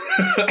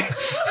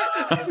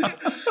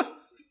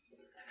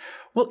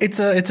 Well, he's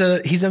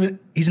in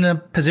a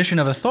position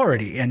of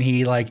authority, and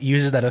he like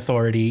uses that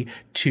authority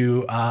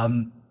to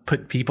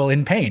put people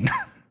in pain.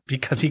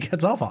 Because he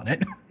gets off on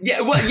it. Yeah,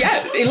 well,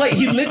 yeah. Like,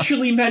 he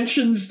literally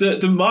mentions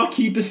the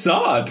Marquis de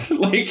Sade.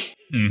 Like,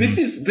 this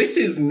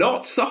is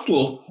not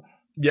subtle.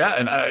 Yeah,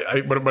 and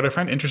what I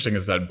find interesting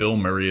is that Bill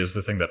Murray is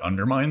the thing that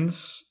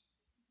undermines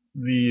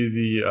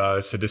the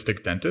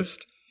sadistic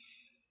dentist,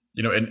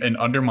 you know, and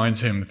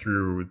undermines him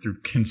through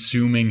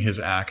consuming his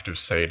act of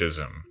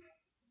sadism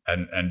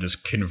and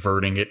just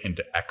converting it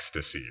into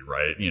ecstasy,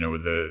 right? You know,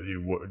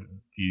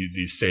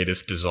 the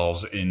sadist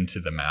dissolves into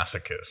the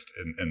masochist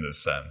in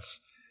this sense.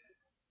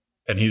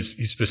 And he's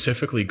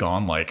specifically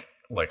gone like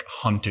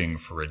hunting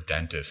for a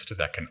dentist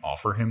that can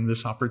offer him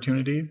this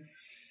opportunity.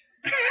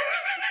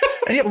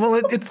 And yeah,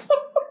 well,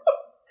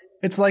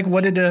 it's like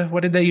what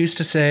did they used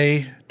to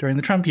say during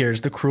the Trump years?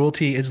 The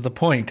cruelty is the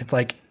point. It's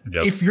like,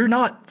 if you're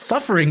not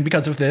suffering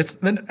because of this,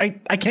 then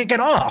I can't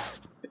get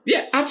off.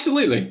 Yeah,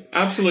 absolutely.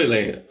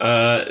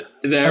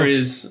 There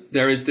is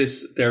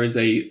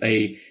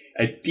a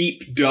a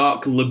deep,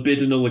 dark,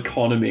 libidinal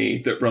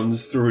economy that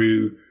runs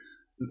through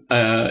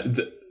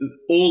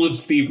all of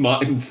Steve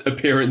Martin's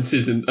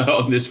appearances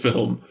on this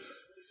film.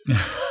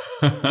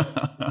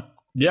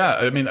 Yeah,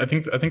 I mean, I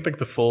think like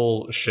the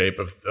full shape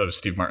of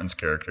Steve Martin's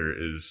character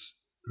is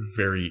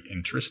very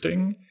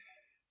interesting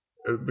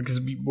because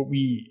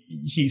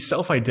he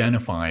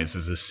self-identifies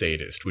as a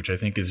sadist, which I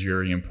think is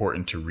very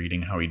important to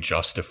reading how he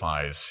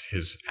justifies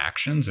his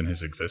actions and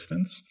his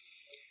existence.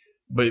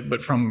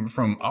 But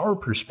from our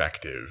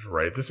perspective,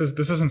 right, this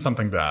isn't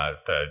something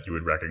that you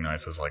would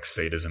recognize as like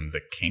sadism,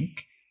 the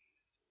kink.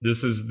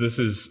 This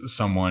is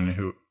someone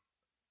who.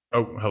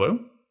 Oh, hello.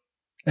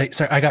 Hey,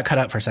 sorry, I got cut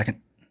out for a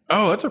second.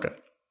 Oh, that's okay.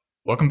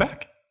 Welcome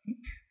back.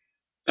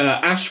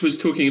 Ash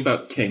was talking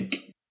about kink.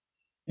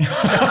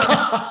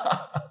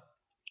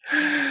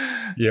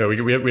 Yeah,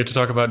 we have to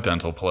talk about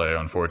dental play,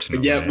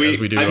 unfortunately, yeah, as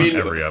we do on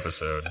every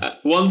episode.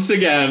 Once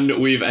again,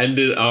 we've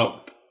ended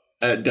up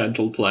at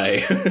dental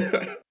play.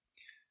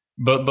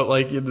 But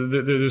like,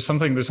 there's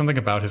something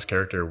about his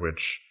character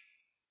which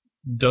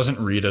doesn't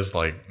read as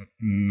like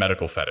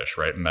medical fetish,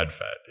 right?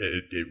 Medfet.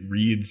 It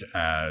reads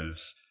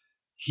as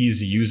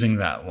he's using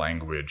that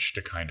language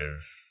to kind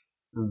of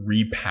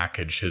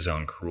repackage his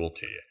own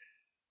cruelty,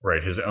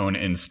 right? His own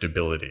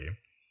instability.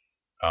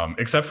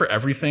 Except for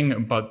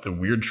everything but the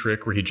weird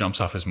trick where he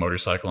jumps off his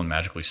motorcycle and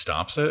magically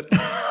stops it.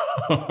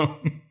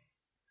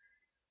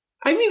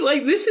 I mean,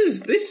 like this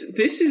is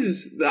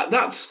that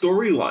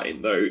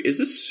storyline though is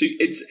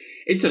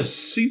it's a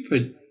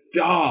super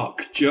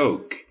dark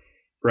joke,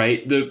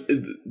 right?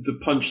 The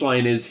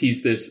punchline is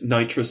he's this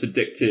nitrous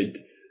addicted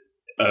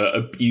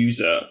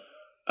abuser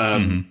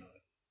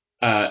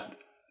that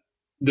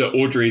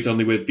Audrey's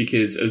only with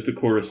because, as the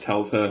chorus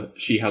tells her,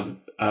 she has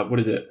a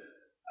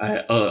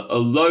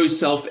low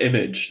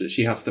self-image that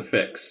she has to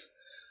fix.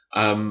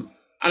 And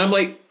I'm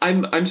like,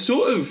 I'm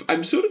sort of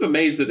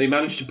amazed that they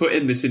managed to put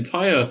in this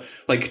entire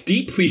like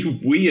deeply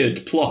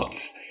weird plot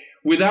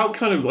without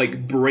kind of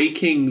like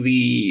breaking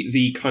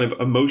the kind of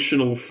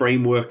emotional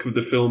framework of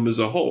the film as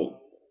a whole.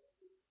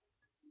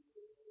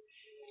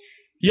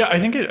 Yeah, I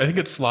think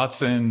it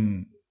slots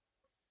in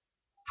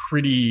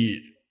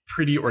pretty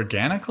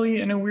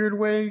organically in a weird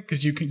way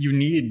because you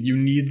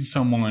need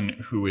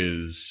someone who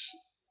is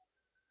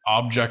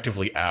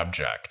objectively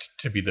abject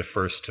to be the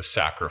first to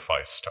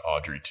sacrifice to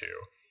Audrey to.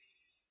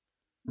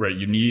 Right,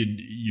 you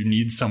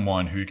need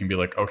someone who can be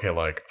like, okay,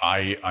 like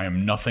I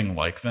am nothing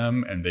like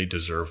them, and they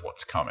deserve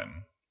what's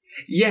coming.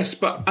 Yes,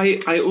 but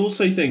I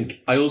also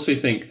think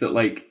that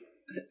like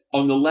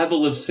on the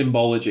level of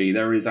symbology,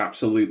 there is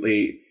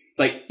absolutely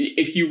like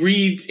if you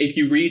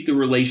read the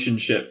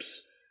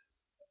relationships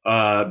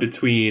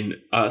between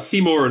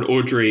Seymour and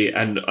Audrey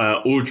and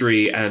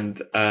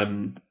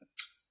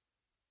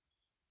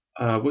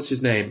what's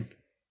his name?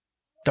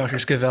 Dr.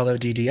 Scavello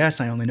DDS.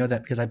 I only know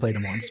that because I played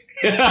him once.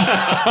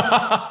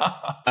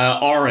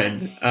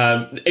 Oren.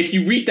 If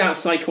you read that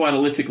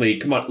psychoanalytically,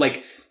 come on,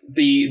 like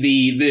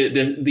the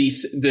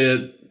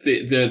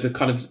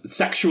kind of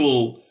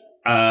sexual,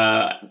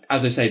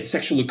 as I say, the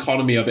sexual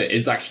economy of it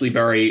is actually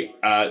very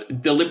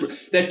deliberate.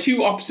 They're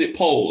two opposite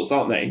poles,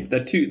 aren't they?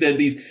 They're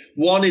these.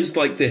 One is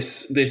like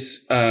this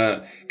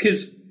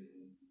because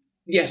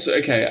yes,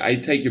 okay, I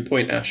take your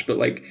point, Ash, but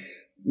like.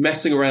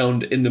 Messing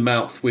around in the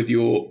mouth with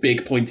your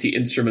big pointy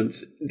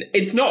instruments,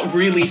 it's not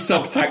really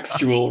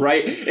subtextual,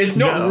 right? It's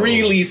not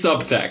really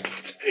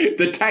subtext.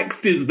 The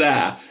text is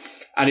there.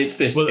 And it's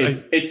this,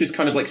 it's this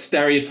kind of like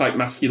stereotype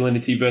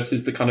masculinity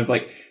versus the kind of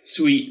like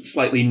sweet,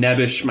 slightly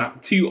nebbish,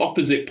 two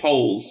opposite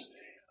poles,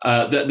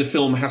 that the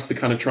film has to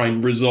kind of try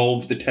and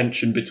resolve the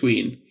tension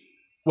between.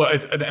 Well,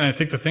 and I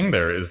think the thing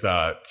there is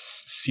that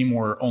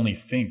Seymour only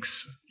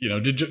thinks,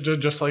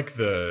 just like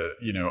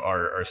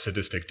our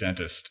sadistic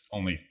dentist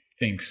only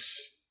thinks,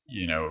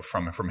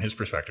 from his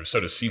perspective, so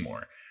does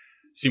Seymour.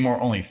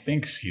 Seymour only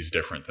thinks he's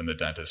different than the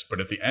dentist, but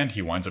at the end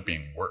he winds up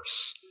being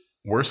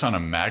worse on a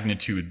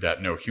magnitude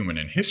that no human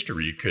in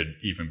history could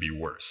even be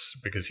worse,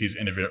 because he's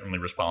inadvertently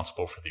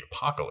responsible for the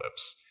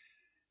apocalypse.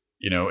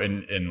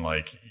 And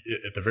like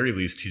at the very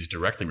least, he's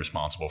directly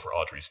responsible for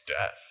Audrey's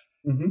death.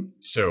 Mm-hmm.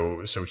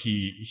 So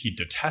he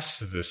detests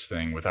this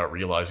thing without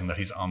realizing that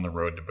he's on the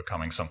road to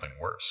becoming something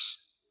worse.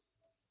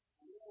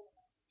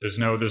 There's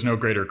no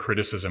greater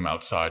criticism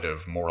outside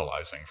of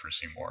moralizing for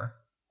Seymour.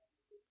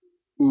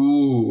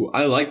 Ooh,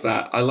 I like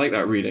that. I like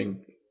that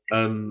reading.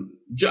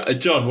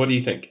 John, what do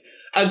you think?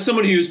 As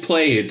someone who's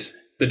played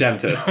the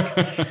dentist.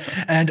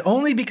 And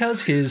only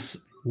because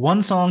his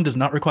one song does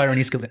not require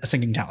any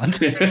singing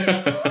talent.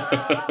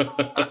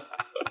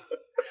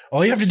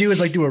 All you have to do is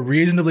like do a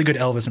reasonably good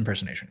Elvis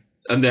impersonation.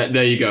 And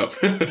there you go.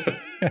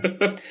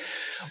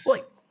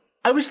 Well,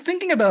 I was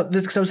thinking about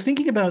this because I was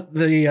thinking about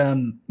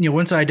the,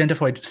 once I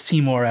identified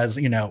Seymour as,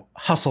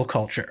 hustle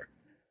culture,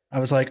 I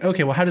was like,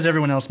 okay, well, how does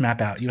everyone else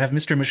map out? You have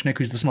Mr. Mushnick,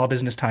 who's the small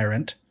business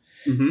tyrant,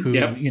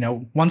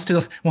 who, wants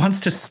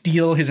to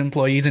steal his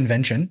employee's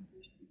invention.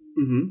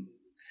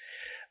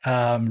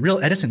 Mm-hmm. Real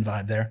Edison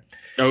vibe there.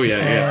 Oh,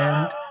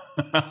 yeah.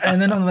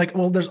 And then I'm like,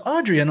 well, there's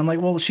Audrey. And I'm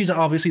like, well, she's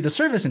obviously the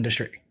service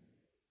industry.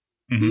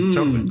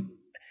 Totally.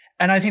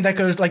 And I think that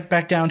goes like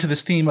back down to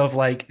this theme of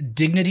like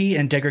dignity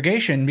and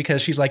degradation,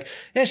 because she's like,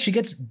 yeah, she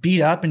gets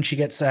beat up and she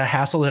gets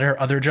hassled at her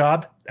other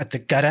job at the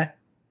gutter,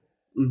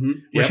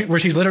 where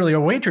she's literally a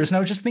waitress. And I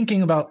was just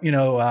thinking about,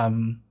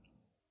 I'm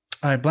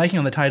blanking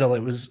on the title.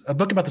 It was a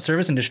book about the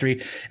service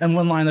industry. And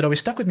one line that always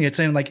stuck with me, it's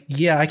saying like,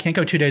 yeah, I can't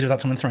go 2 days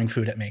without someone throwing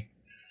food at me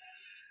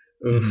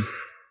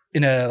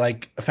in a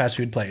fast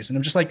food place. And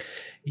I'm just like,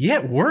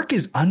 yeah, work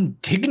is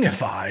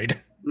undignified.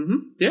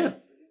 Yeah.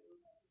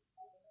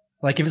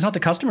 Like, if it's not the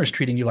customers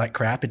treating you like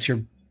crap, it's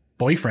your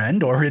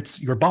boyfriend or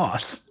it's your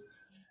boss.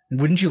 And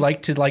wouldn't you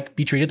like to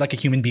be treated like a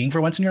human being for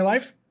once in your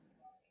life?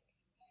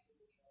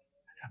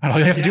 And all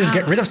you have to do is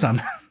get rid of some.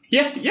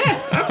 Yeah,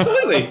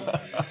 absolutely.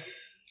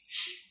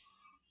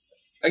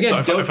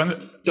 Again,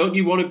 don't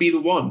you want to be the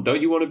one?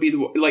 Don't you want to be the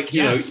one? Like,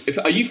 you know,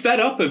 are you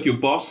fed up of your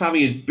boss having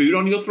his boot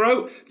on your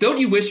throat? Don't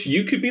you wish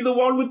you could be the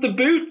one with the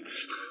boot?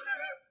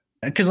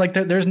 Because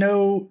there's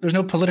no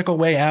political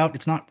way out.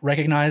 It's not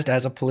recognized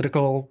as a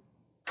political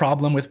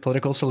problem with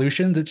political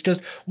solutions. It's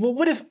just, well,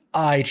 what if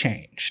I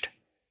changed?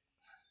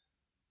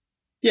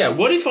 Yeah,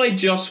 what if I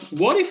just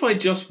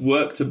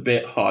worked a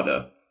bit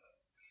harder?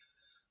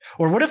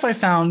 Or what if I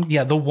found,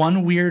 the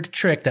one weird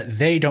trick that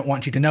they don't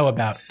want you to know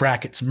about,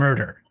 brackets,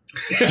 murder.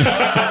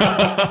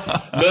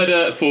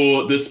 Murder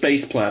for the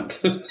space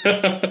plant.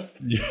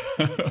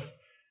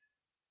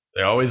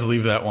 They always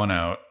leave that one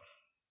out.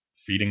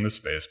 Feeding the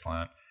space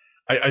plant.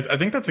 I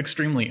think that's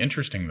extremely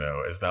interesting,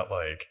 though, is that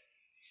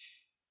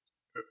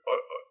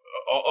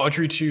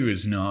Audrey 2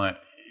 is not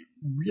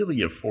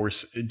really a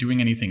force doing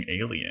anything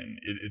alien.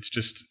 It's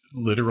just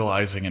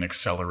literalizing and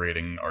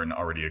accelerating an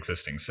already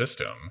existing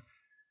system.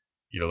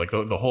 You know,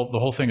 the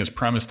whole thing is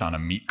premised on a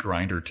meat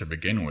grinder to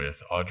begin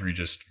with. Audrey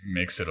just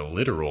makes it a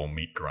literal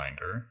meat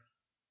grinder.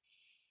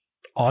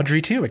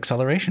 Audrey 2,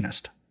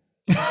 accelerationist.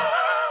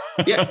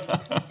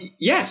 Yeah.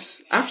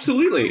 Yes,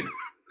 absolutely.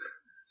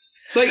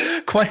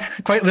 Like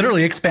quite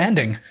literally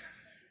expanding.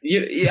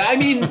 Yeah, I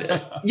mean,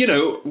 you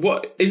know,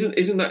 what isn't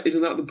that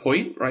the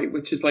point, right?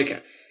 Which is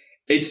like,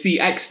 it's the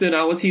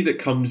externality that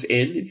comes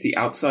in, it's the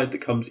outside that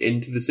comes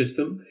into the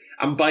system,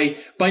 and by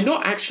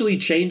not actually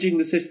changing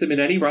the system in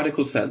any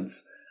radical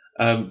sense,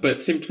 but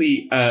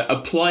simply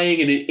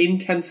applying an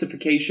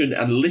intensification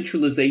and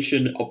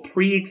literalization of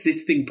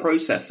pre-existing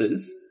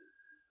processes,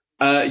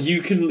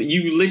 you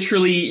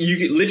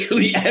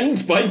literally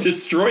end by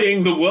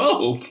destroying the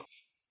world.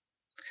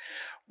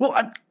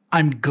 Well,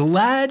 I'm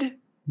glad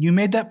you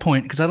made that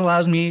point, because that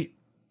allows me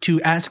to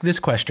ask this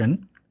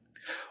question.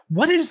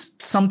 What is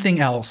something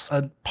else,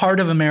 a part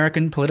of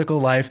American political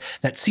life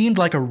that seemed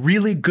like a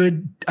really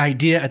good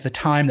idea at the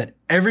time that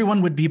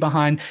everyone would be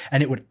behind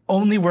and it would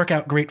only work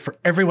out great for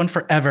everyone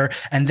forever,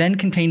 and then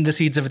contained the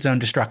seeds of its own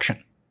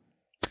destruction?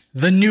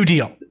 The New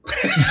Deal.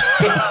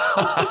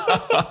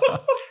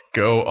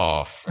 Go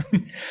off.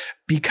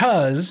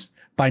 Because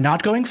by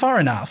not going far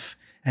enough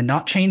and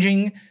not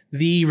changing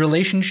the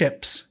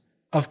relationships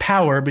of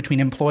power between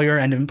employer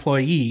and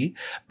employee,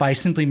 by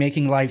simply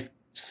making life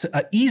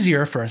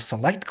easier for a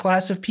select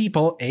class of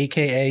people,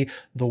 aka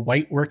the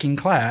white working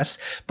class,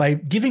 by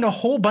giving a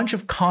whole bunch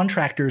of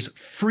contractors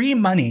free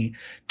money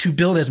to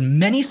build as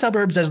many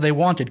suburbs as they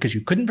wanted, because you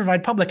couldn't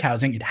provide public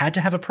housing, it had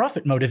to have a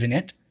profit motive in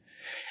it,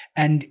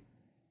 and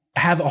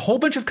have a whole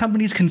bunch of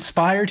companies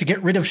conspire to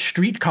get rid of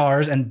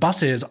streetcars and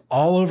buses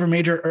all over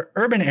major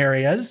urban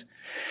areas,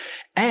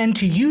 and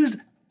to use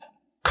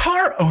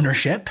car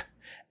ownership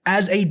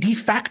as a de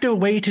facto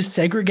way to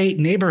segregate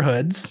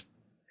neighborhoods,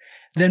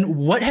 then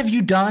what have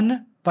you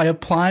done by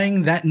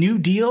applying that New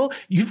Deal?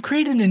 You've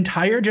created an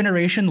entire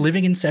generation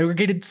living in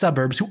segregated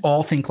suburbs who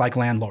all think like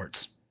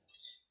landlords.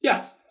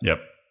 Yeah. Yep.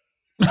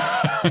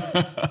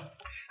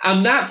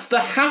 And that's the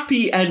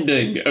happy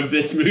ending of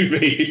this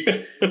movie.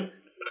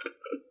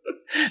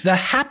 The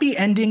happy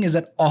ending is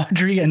that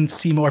Audrey and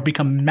Seymour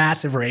become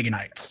massive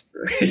Reaganites.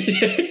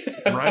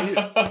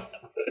 Right?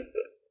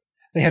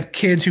 They have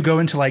kids who go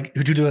into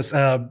who do this,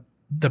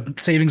 the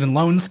savings and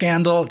loan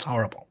scandal. It's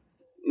horrible.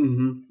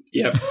 Mm-hmm.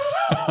 Yep.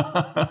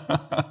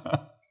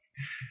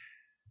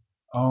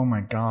 Oh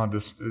my God.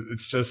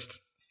 It's just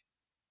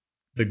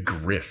the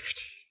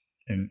grift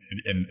in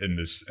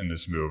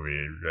this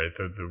movie, right?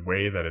 The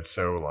way that it's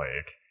so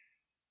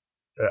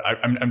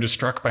I'm just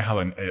struck by how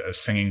a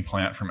singing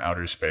plant from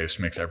outer space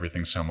makes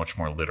everything so much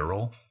more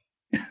literal.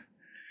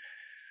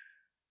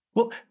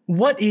 Well,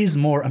 what is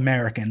more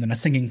American than a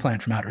singing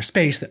plant from outer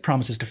space that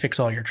promises to fix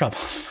all your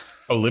troubles?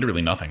 Oh,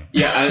 literally nothing.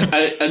 Yeah,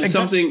 and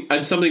something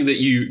that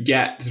you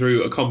get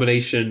through a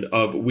combination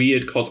of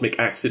weird cosmic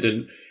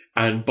accident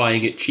and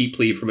buying it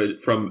cheaply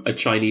from a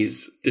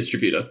Chinese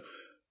distributor.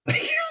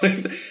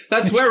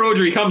 That's where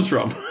Audrey comes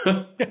from.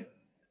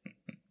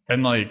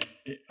 And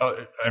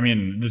I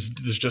mean, this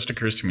just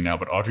occurs to me now,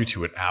 but Audrey 2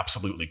 would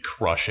absolutely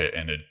crush it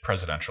in a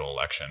presidential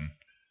election.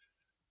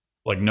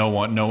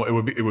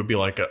 It would be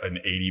like an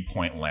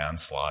 80-point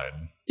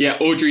landslide. Yeah,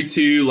 Audrey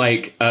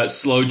 2,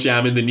 slow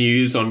jam in the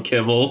news on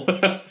Kimmel.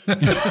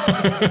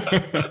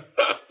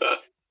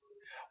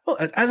 Well,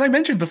 as I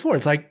mentioned before,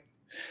 it's like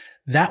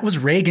That was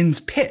Reagan's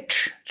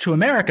pitch to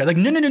America. Like,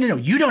 no.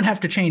 You don't have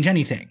to change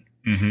anything.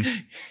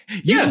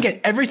 You can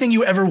get everything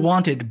you ever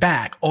wanted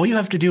back. All you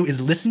have to do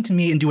is listen to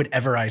me and do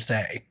whatever I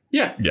say.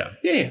 Yeah.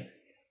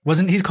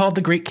 Wasn't he called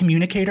the Great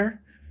Communicator?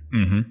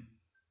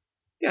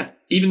 Yeah.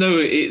 Even though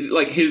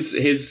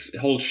his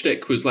whole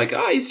shtick was like,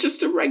 he's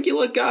just a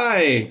regular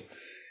guy.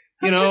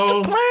 I'm just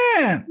a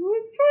plant.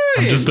 It's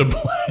fine. I'm just a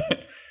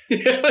plant.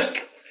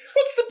 Like,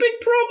 what's the big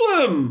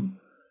problem?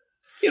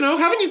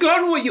 Haven't you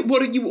gotten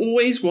what you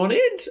always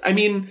wanted? I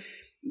mean,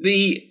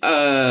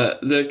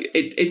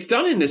 it's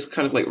done in this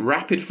kind of like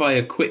rapid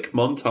fire quick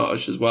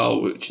montage as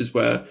well, which is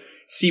where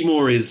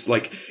Seymour is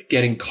like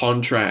getting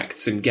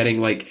contracts and getting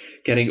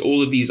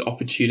all of these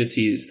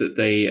opportunities that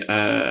they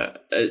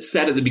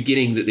said at the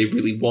beginning that they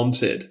really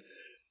wanted.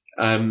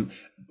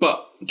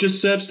 But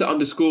just serves to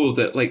underscore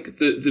that like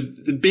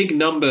the big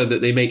number that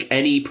they make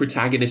any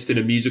protagonist in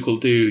a musical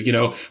do,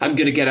 I'm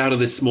going to get out of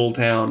this small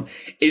town,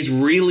 is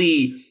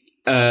really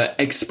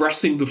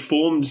expressing the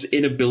form's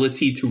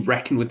inability to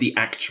reckon with the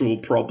actual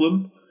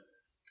problem.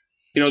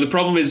 The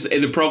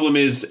problem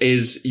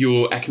is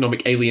your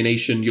economic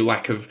alienation, your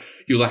lack of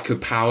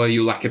power,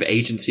 your lack of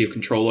agency or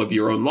control over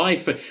your own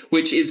life,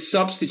 which is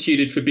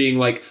substituted for being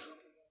like,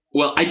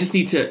 well, I just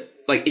need to,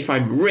 like, if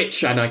I'm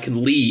rich and I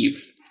can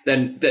leave,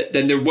 then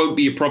there won't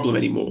be a problem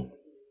anymore.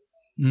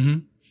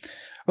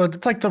 Well,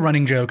 it's like the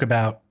running joke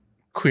about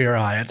Queer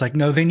Eye. It's like,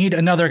 no, they need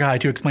another guy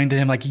to explain to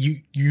him, like,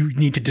 you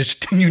need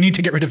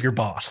to get rid of your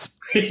boss.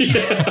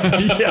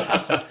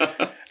 It's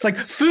like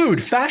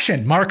food,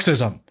 fashion,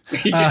 Marxism.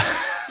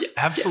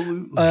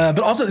 Absolutely. But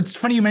also, it's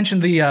funny you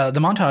mentioned the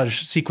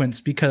montage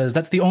sequence, because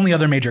that's the only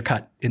other major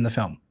cut in the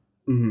film.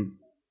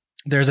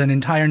 There's an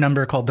entire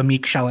number called "The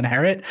Meek Shall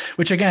Inherit,"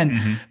 which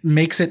again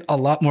makes it a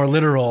lot more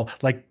literal.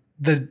 Like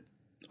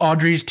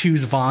Audrey's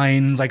 2's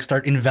vines like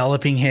start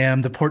enveloping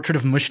him. The portrait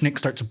of Mushnik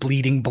starts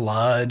bleeding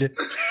blood.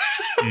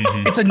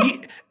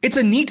 It's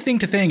a neat thing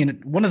to think,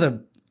 and one of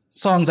the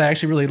songs I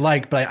actually really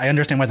liked, but I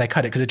understand why they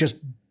cut it, because it just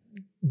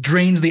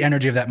drains the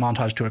energy of that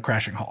montage to a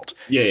crashing halt.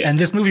 And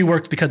this movie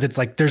works because it's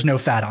like there's no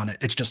fat on it.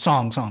 It's just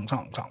song.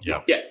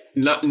 Yeah.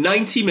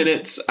 90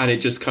 minutes, and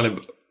it just kind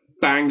of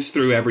bangs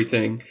through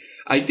everything.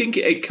 I think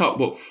it cut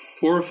 4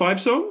 or 5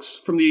 songs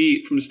from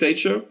the stage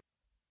show.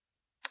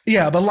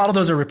 Yeah, but a lot of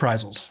those are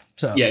reprisals.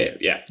 So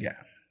yeah.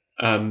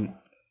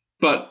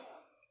 But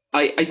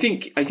I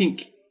think the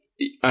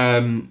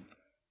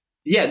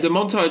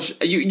montage.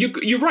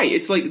 You're right.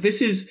 It's like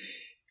this is.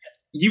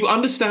 You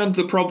understand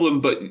the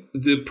problem, but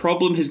the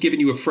problem has given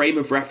you a frame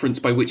of reference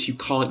by which you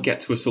can't get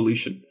to a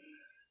solution.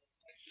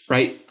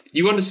 Right?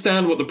 You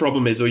understand what the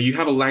problem is, or you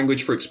have a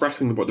language for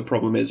expressing what the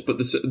problem is, but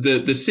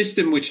the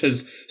system which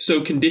has so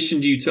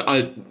conditioned you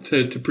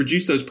to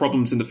produce those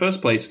problems in the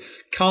first place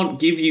can't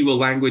give you a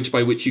language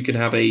by which you can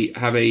have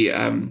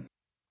an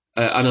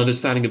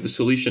understanding of the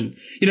solution.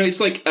 It's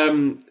like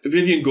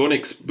Vivian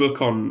Gornick's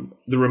book on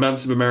the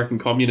romance of American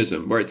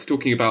communism, where it's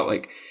talking about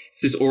like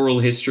it's this oral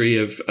history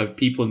of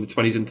people in the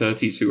 20s and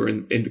 30s who were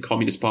in the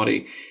Communist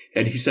Party,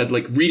 and he said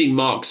like reading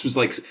Marx was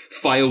like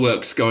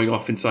fireworks going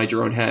off inside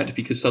your own head,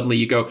 because suddenly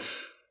you go,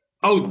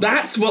 oh,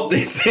 that's what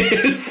this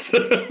is.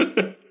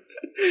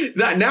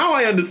 That now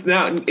I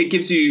understand. It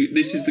gives you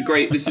this is the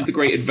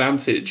great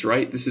advantage,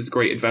 right? This is the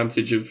great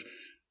advantage of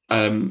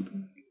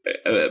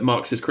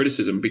Marxist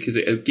criticism, because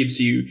it gives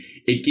you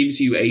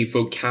a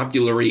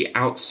vocabulary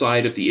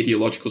outside of the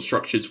ideological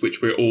structures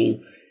which we're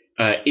all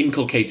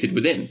inculcated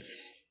within.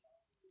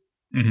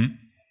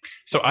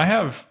 So I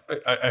have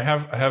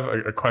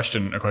a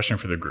question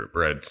for the group,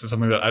 right? So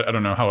something that I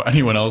don't know how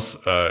anyone else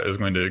is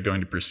going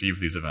to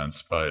perceive these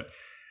events, but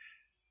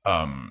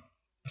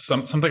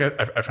something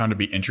I found to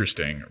be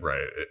interesting,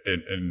 right?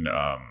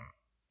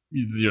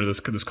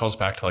 This calls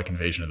back to like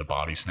Invasion of the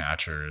Body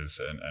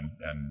Snatchers and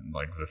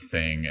like The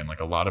Thing, and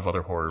like a lot of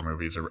other horror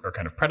movies are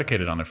kind of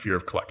predicated on a fear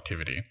of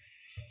collectivity.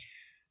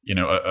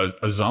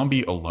 A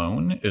zombie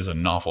alone is a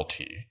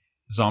novelty.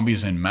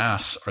 Zombies en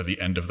masse are the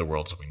end of the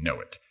world as we know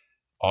it.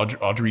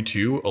 Audrey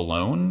 2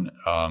 alone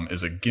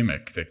is a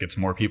gimmick that gets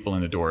more people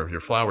in the door of your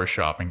flower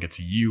shop and gets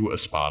you a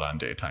spot on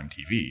daytime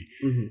TV.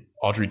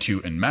 Audrey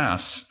 2 en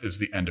masse is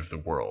the end of the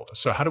world.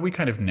 So how do we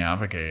kind of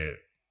navigate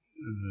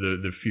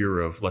the fear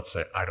of, let's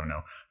say, I don't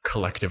know,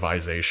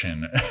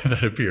 collectivization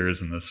that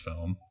appears in this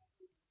film?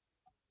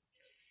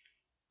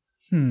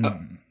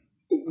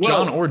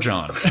 John or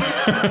John?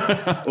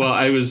 Well,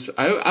 I was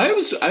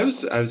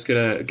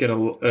gonna get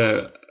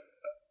a.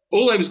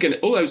 All I was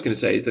gonna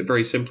say is that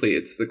very simply,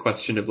 it's the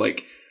question of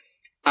like,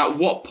 at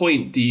what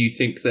point do you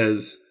think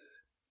there's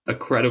a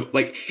credible,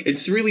 like,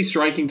 it's really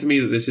striking to me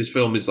that this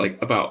film is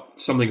like about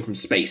something from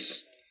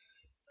space,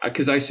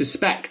 because I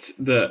suspect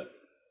that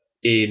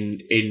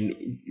in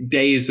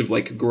days of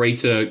like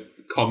greater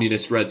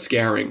communist red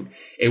scaring,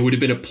 it would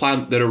have been a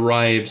plant that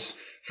arrives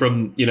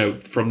from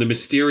the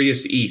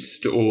mysterious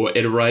east, or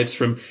it arrives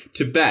from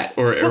Tibet,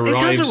 or it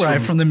does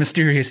arrive from the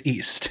mysterious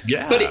east.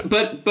 Yeah,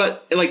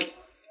 but like.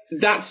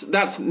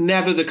 That's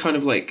never the kind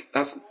of like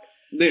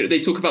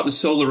they talk about the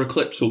solar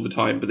eclipse all the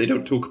time, but they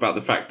don't talk about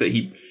the fact that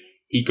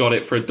he got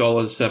it for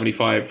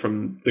 $1.75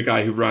 from the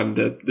guy who ran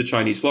the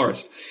Chinese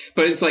florist.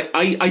 But it's like,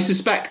 I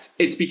suspect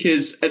it's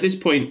because at this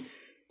point,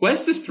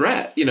 where's the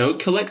threat? You know,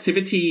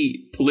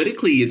 collectivity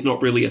politically is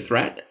not really a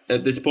threat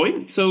at this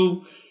point.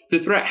 So the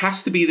threat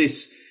has to be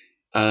this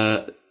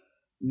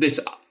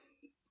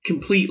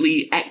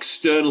completely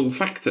external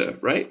factor,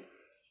 right?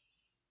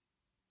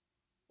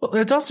 Well,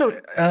 it's also,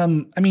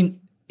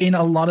 in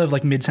a lot of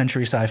like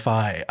mid-century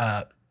sci-fi,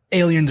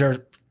 aliens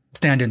are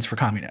stand-ins for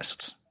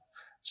communists.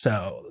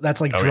 So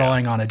that's like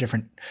drawing on a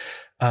different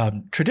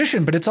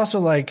tradition, but it's also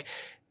like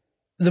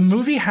the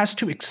movie has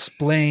to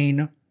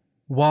explain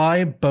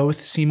why both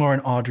Seymour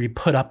and Audrey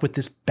put up with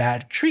this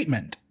bad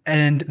treatment.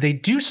 And they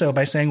do so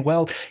by saying,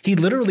 well, he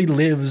literally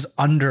lives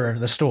under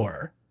the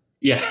store.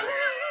 Yeah.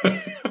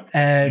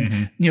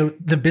 And,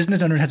 the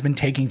business owner has been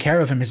taking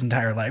care of him his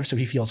entire life, so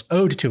he feels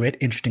owed to it.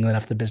 Interestingly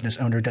enough, the business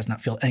owner does not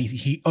feel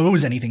he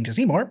owes anything to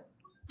Seymour.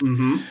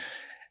 Mm-hmm.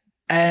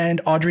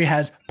 And Audrey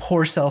has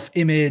poor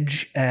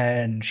self-image,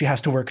 and she has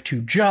to work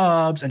 2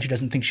 jobs, and she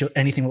doesn't think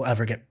anything will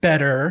ever get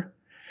better.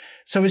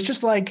 So it's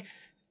just like,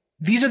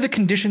 these are the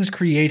conditions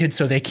created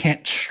so they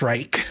can't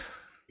strike.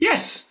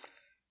 Yes,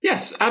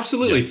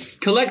 absolutely. Yes.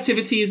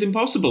 Collectivity is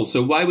impossible,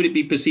 so why would it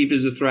be perceived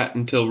as a threat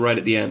until right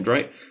at the end,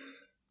 right?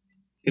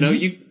 You know,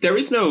 there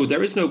is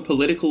no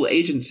political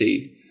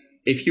agency.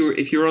 If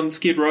you're on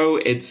Skid Row,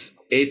 it's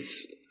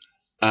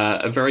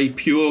a very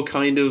pure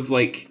kind of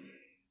like,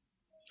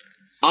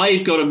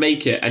 I've got to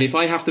make it, and if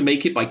I have to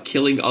make it by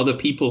killing other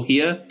people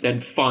here, then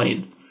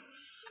fine.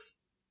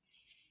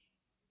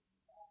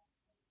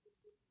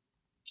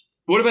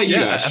 What about you,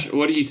 Ash?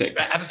 What do you think?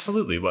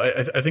 Absolutely. Well,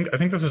 I think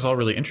this is all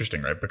really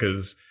interesting, right?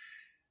 Because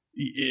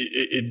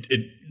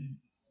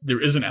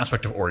there is an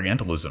aspect of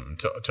Orientalism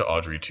to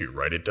Audrey too,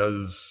 right? It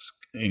does,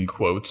 in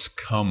quotes,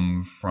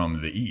 come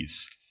from the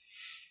East,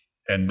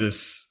 and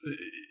this.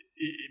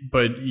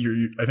 But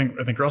I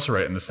think you're also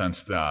right in the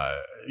sense that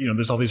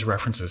there's all these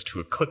references to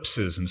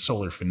eclipses and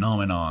solar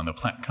phenomena and the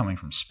planet coming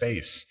from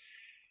space,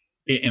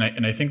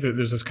 and I think that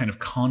there's this kind of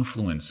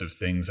confluence of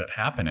things that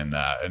happen in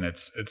that, and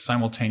it's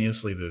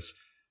simultaneously this.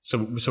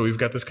 So we've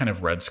got this kind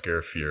of Red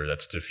Scare fear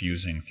that's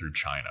diffusing through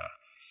China,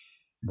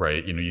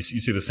 right? You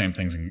see the same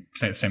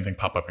thing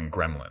pop up in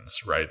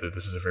Gremlins, right? That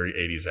this is a very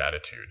 80s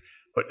attitude,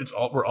 but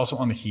we're also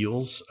on the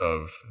heels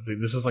of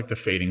this is like the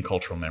fading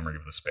cultural memory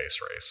of the space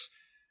race.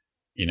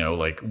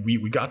 Like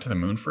we got to the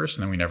moon first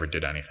and then we never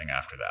did anything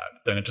after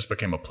that. Then it just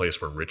became a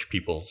place where rich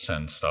people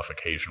send stuff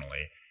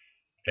occasionally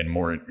and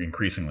more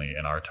increasingly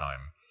in our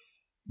time.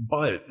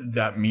 But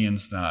that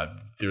means that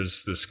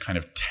there's this kind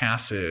of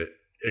tacit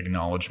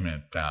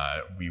acknowledgement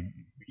that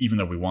even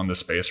though we won the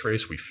space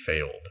race, we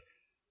failed.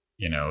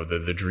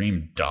 The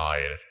dream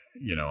died,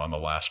 on the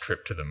last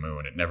trip to the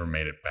moon. It never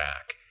made it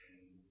back.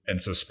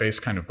 And so space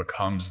kind of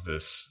becomes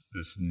this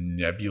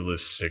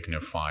nebulous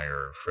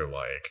signifier for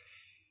like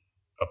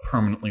a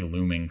permanently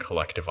looming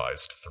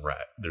collectivized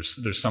threat.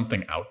 There's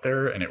something out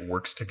there, and it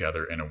works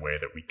together in a way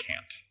that we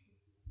can't.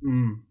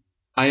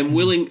 I am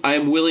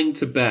willing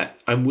to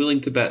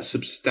bet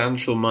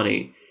substantial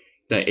money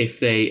that if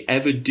they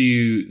ever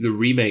do the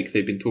remake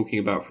they've been talking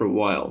about for a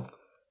while,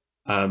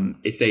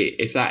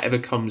 if that ever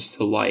comes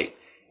to light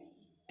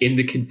in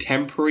the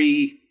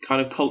contemporary kind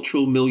of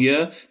cultural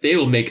milieu, they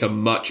will make a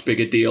much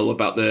bigger deal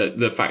about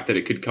the fact that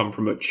it could come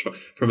from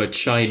a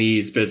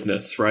Chinese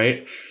business,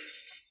 right?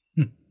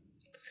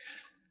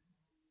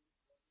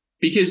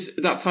 Because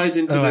that ties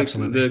into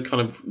the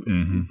kind of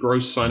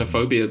gross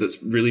xenophobia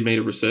that's really made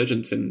a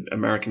resurgence in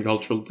American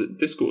cultural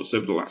discourse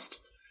over the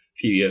last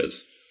few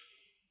years.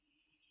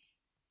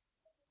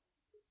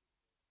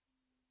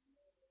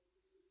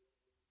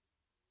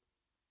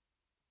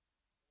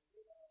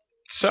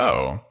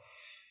 So,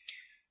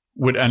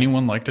 would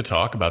anyone like to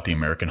talk about the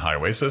American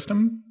highway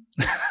system?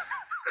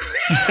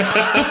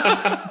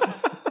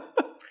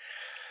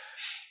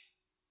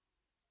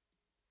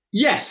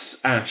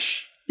 Yes,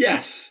 Ash.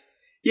 Yes.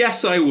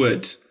 Yes, I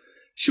would.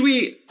 Should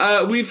we,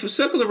 we've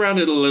circled around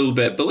it a little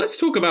bit, but let's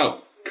talk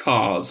about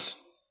Cars.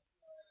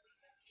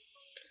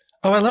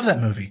 Oh, I love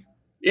that movie.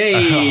 Yay!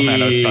 Oh man,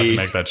 I was about to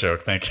make that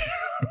joke. Thank you.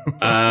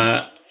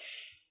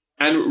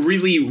 And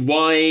really,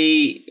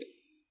 why,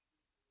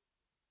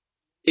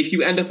 if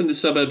you end up in the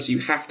suburbs, you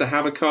have to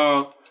have a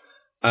car.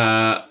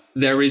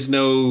 There is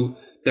no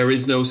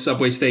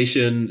subway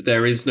station.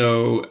 There is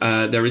no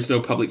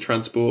public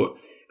transport.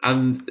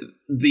 And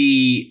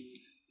the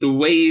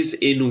ways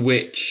in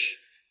which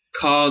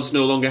cars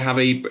no longer have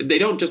they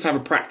don't just have a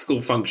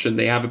practical function,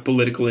 they have a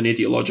political and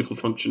ideological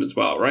function as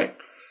well, right?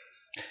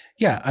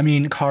 Yeah, I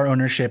mean, car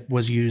ownership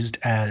was used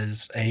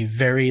as a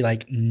very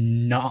there's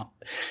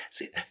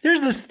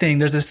this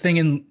thing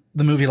in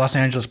the movie Los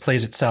Angeles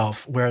Plays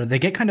Itself where they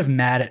get kind of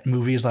mad at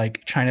movies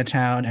like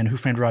Chinatown and Who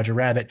Framed Roger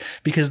Rabbit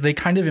because they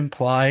kind of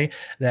imply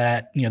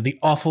that, the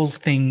awful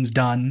things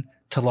done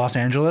to Los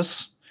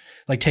Angeles,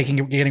 like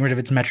getting rid of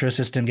its metro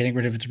system, getting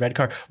rid of its red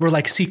car, were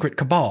like secret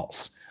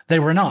cabals. They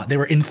were not. They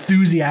were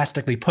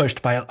enthusiastically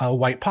pushed by a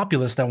white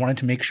populace that wanted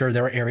to make sure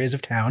there were areas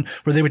of town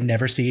where they would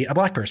never see a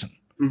black person.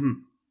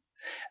 Mm-hmm.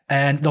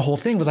 And the whole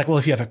thing was like, well,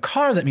 if you have a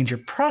car, that means you're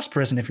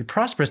prosperous. And if you're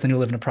prosperous, then you'll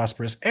live in a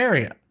prosperous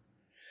area.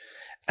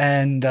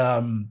 And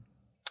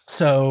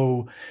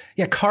so,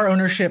 yeah, car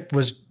ownership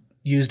was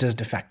used as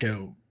de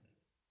facto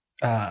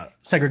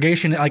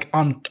segregation, like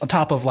on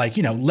top of like,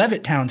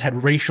 Levitt towns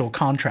had racial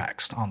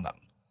contracts on them.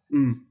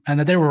 And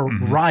that there were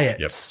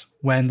riots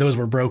when those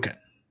were broken.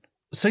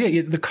 So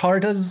yeah, the car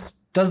does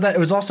that. It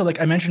was also, like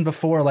I mentioned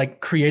before,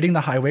 like creating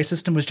the highway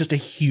system was just a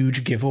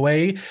huge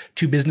giveaway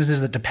to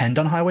businesses that depend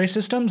on highway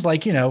systems.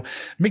 Like,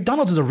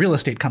 McDonald's is a real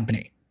estate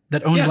company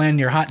that owns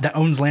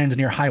land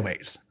near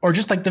highways, or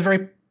just like the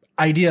very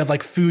idea of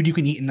like food you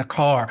can eat in the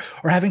car,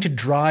 or having to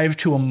drive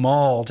to a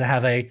mall to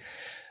have a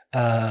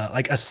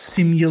like a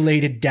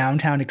simulated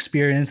downtown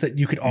experience that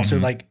you could also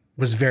like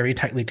was very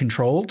tightly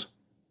controlled.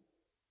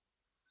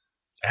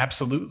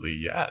 Absolutely,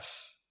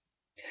 yes.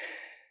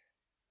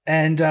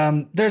 And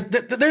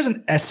there's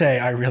an essay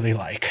I really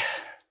like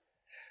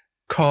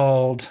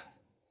called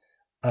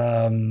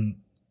 "The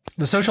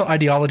Social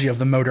Ideology of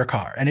the Motor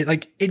Car," and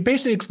it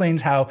basically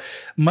explains how,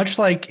 much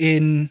like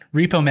in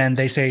Repo Man,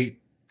 they say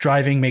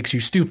driving makes you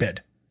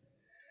stupid.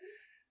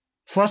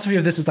 Philosophy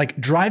of this is like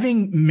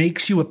driving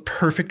makes you a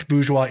perfect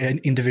bourgeois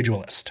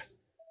individualist.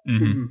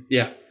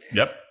 Yeah.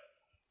 Yep.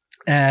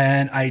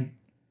 And I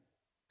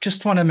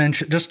just want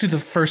to just do the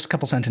first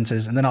couple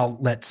sentences, and then I'll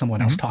let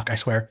someone else talk, I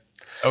swear.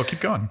 Oh,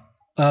 keep going.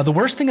 The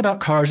worst thing about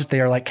cars is they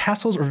are like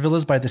castles or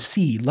villas by the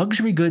sea,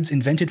 luxury goods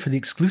invented for the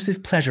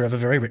exclusive pleasure of a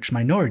very rich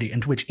minority,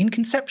 and which in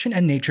conception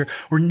and nature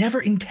were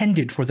never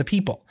intended for the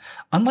people.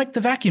 Unlike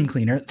the vacuum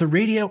cleaner, the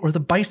radio, or the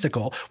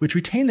bicycle, which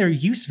retain their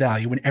use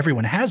value when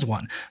everyone has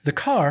one, the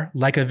car,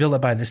 like a villa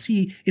by the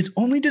sea, is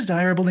only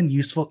desirable and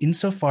useful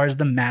insofar as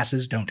the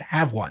masses don't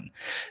have one.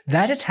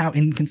 That is how,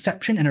 in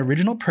conception and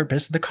original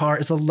purpose, the car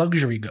is a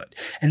luxury good,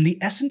 and the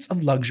essence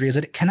of luxury is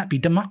that it cannot be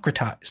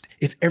democratized.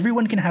 If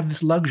everyone can have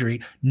this luxury,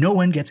 no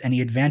one gets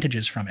any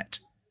advantages from it.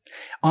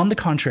 On the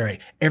contrary,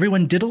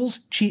 everyone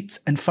diddles, cheats,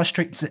 and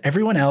frustrates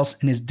everyone else,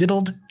 and is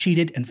diddled,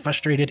 cheated, and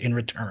frustrated in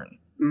return.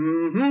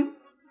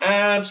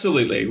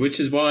 Absolutely. Which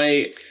is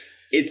why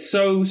it's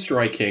so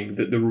striking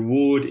that the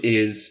reward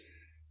is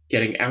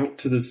getting out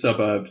to the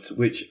suburbs,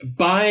 which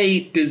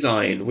by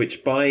design,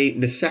 which by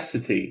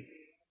necessity,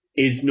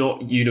 is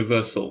not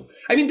universal.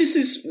 I mean, this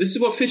is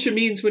what Fisher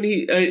means when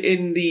he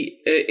in the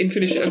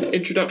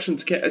introduction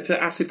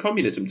to Acid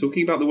Communism,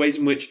 talking about the ways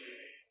in which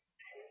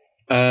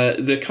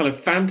the kind of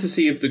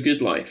fantasy of the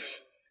good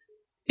life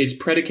is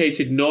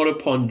predicated not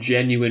upon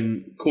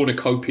genuine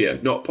cornucopia,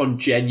 not upon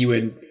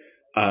genuine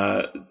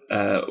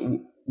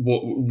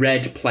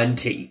red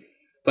plenty.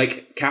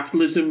 Like,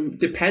 capitalism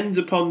depends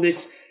upon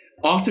this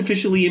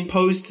artificially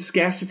imposed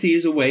scarcity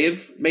as a way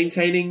of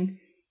maintaining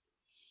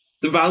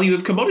the value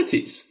of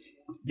commodities.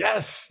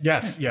 Yes.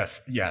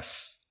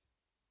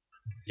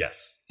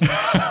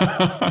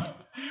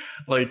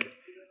 Like,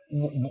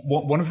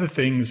 one of the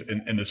things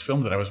in this film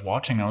that I was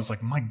watching, I was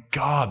like, my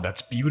God,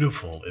 that's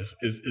beautiful, is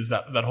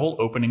that whole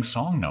opening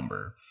song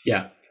number.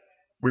 Yeah.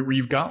 Where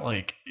you've got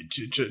like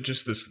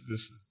just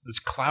this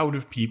cloud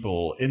of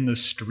people in the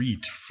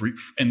street,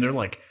 and they're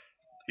like,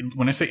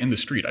 when I say in the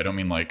street, I don't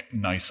mean like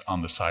nice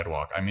on the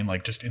sidewalk. I mean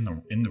like just in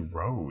the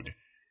road,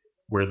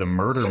 where the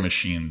murder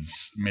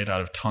machines made out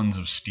of tons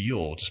of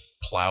steel just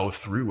plow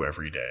through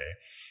every day.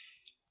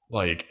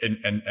 Like,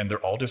 and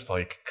they're all just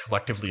like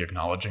collectively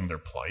acknowledging their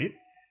plight.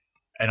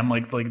 And I'm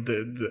like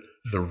the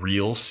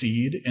real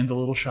seed in the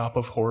Little Shop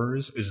of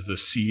Horrors is the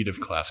seed of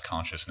class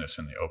consciousness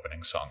in the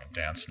opening song and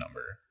dance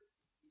number.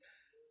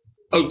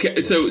 Okay,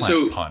 so here's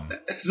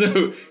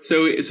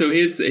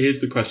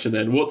the question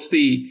then. What's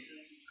the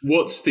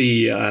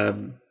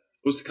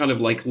kind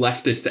of like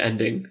leftist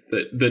ending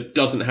that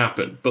doesn't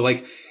happen? But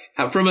like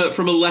from a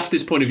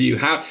leftist point of view,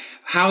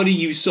 how do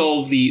you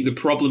solve the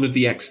problem of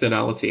the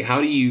externality?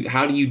 How do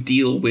you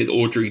deal with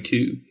Audrey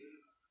 2?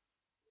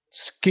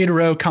 Skid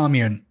Row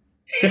commune.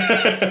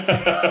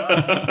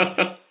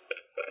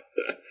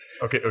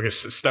 Okay.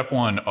 So step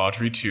 1,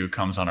 Audrey 2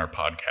 comes on our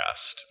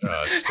podcast.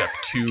 Step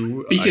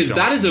 2, because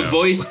that is a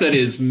voice that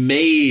is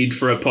made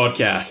for a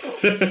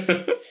podcast.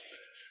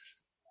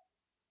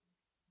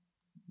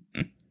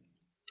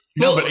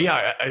 No, but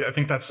yeah, I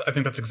think that's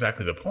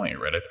exactly the point,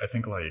 right? I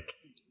think like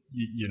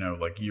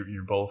like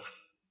you're both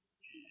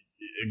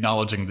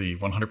acknowledging the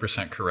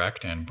 100%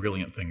 correct and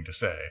brilliant thing to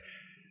say,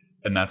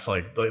 and that's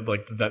like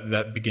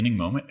that beginning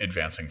moment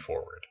advancing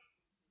forward.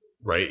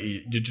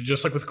 Right?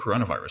 Just like with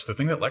coronavirus, the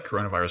thing that let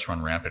coronavirus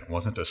run rampant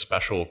wasn't a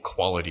special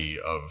quality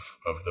of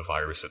the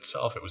virus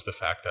itself. It was the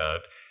fact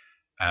that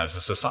as a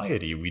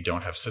society, we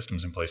don't have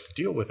systems in place to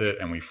deal with it,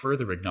 and we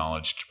further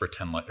decided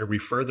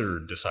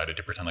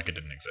to pretend like it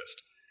didn't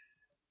exist.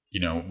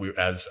 We,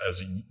 as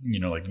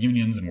like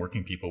unions and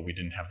working people, we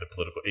didn't have the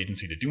political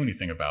agency to do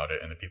anything about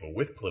it, and the people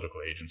with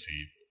political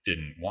agency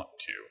didn't want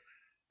to.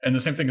 And the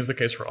same thing is the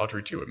case for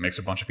Audrey 2. It makes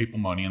a bunch of people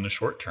money in the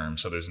short term,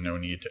 so there's no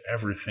need to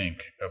ever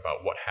think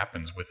about what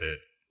happens with it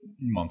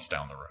months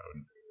down the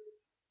road.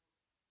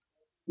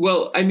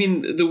 Well, I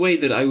mean, the way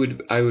that I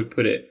would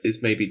put it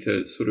is maybe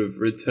to sort of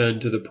return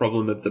to the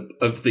problem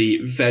of the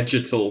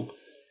vegetal.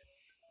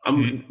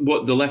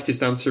 What the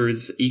leftist answer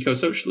is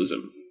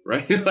eco-socialism,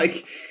 right?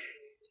 Like,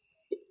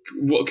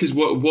 what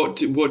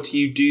do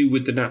you do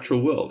with the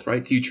natural world,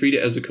 right? Do you treat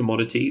it as a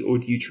commodity, or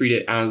do you treat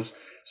it as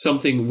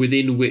something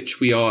within which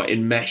we are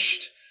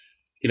enmeshed?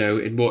 You know,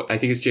 in what I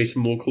think, as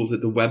Jason Moore calls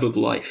it, the web of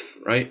life,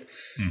 right?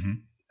 Mm-hmm.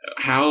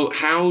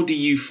 How do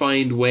you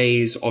find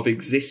ways of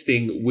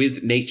existing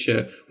with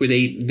nature, with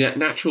a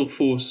natural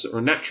force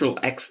or natural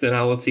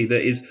externality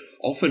that is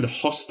often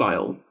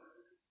hostile,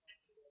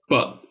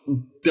 but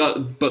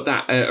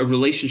that a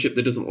relationship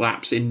that doesn't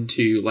lapse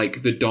into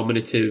like the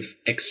dominative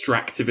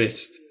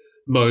extractivist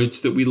modes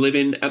that we live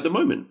in at the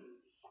moment?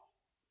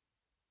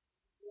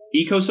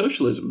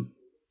 Eco-socialism,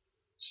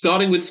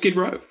 starting with Skid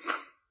Row.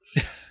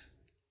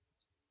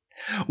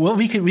 Well,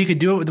 we could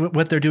do it with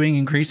what they're doing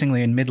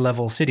increasingly in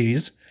mid-level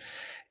cities.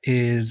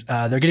 Is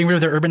they're getting rid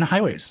of their urban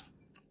highways.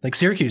 Like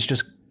Syracuse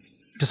just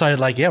decided,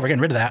 like, yeah, we're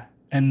getting rid of that.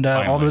 And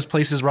all those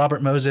places,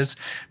 Robert Moses,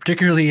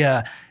 particularly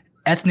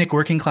ethnic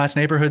working class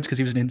neighborhoods, because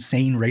he was an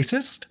insane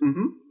racist.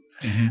 Mm-hmm.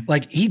 Mm-hmm.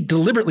 Like, he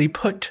deliberately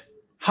put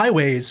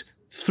highways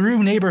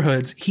through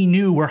neighborhoods he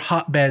knew were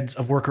hotbeds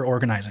of worker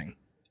organizing.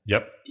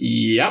 Yep.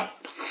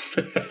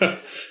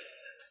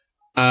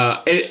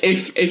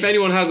 If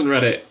anyone hasn't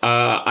read it,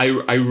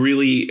 I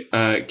really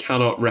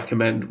cannot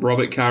recommend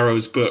Robert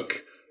Caro's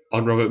book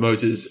on Robert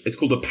Moses. It's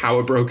called The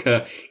Power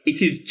Broker. It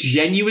is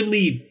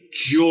genuinely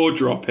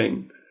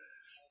jaw-dropping.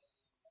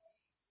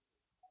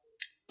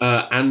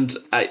 And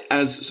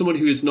as someone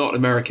who is not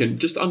American,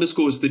 just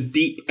underscores the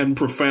deep and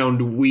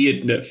profound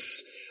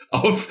weirdness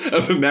of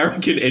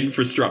American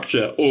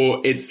infrastructure, or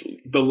it's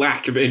the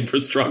lack of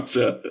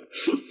infrastructure.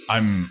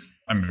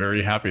 I'm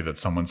very happy that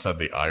someone said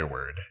the I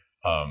word.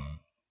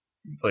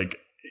 Like,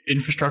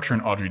 infrastructure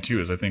in Audrey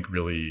 2 is, I think,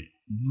 really,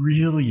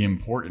 really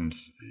important,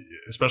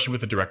 especially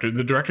with the director.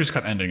 The director's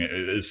cut ending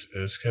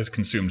has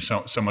consumed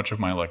so much of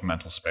my like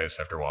mental space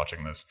after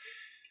watching this.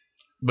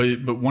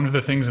 But one of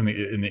the things in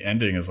the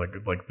ending is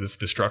like this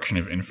destruction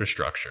of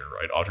infrastructure,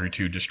 right? Audrey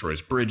 2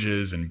 destroys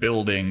bridges and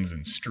buildings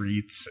and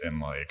streets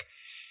and like.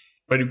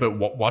 But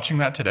watching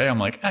that today, I'm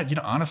like,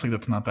 honestly,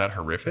 that's not that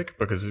horrific,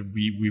 because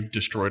we've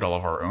destroyed all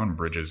of our own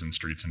bridges and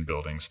streets and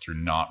buildings through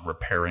not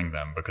repairing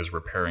them, because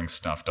repairing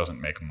stuff doesn't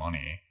make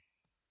money.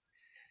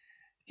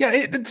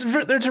 Yeah,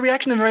 there's a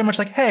reaction of very much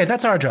like, hey,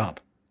 that's our job.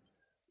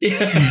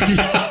 Yeah.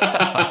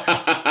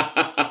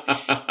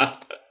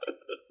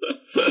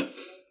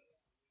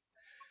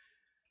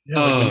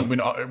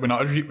 When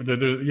Audrey,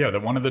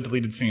 one of the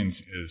deleted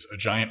scenes is a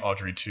giant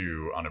Audrey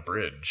 2 on a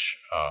bridge.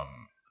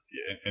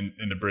 And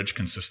the bridge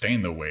can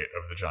sustain the weight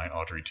of the giant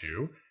Audrey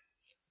 2.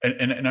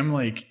 And I'm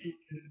like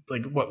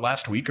what,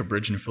 last week a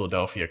bridge in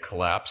Philadelphia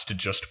collapsed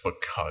just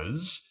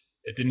because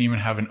it didn't even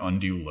have an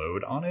undue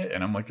load on it.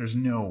 And I'm like, there's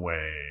no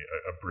way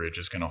a bridge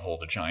is going to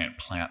hold a giant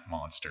plant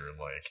monster.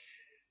 Like,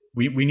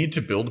 we need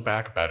to build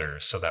back better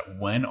so that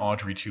when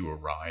Audrey 2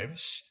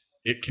 arrives,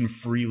 it can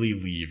freely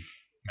leave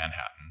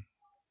Manhattan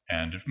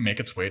and make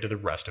its way to the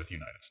rest of the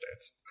United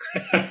States.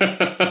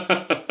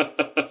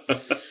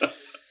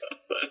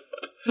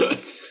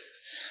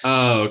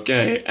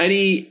 Okay.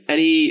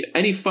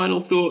 Any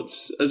final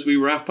thoughts as we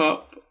wrap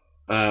up?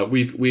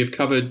 We have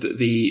covered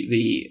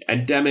the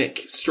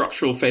endemic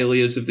structural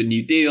failures of the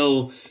New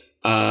Deal,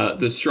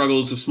 the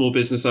struggles of small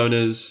business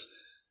owners.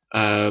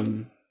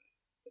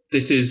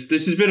 This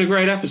has been a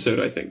great episode,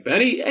 I think. But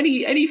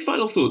any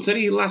final thoughts?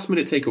 Any last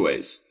minute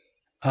takeaways?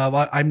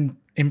 Well, I'm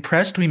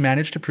impressed we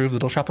managed to prove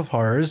Little Shop of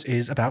Horrors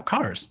is about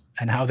cars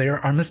and how they are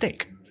our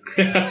mistake.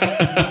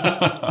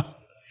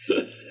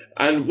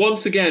 And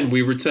once again,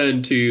 we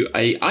return to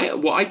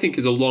what I think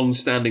is a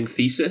long-standing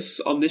thesis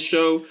on this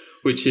show,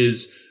 which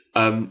is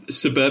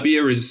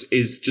suburbia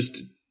is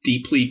just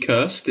deeply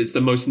cursed. It's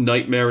the most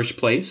nightmarish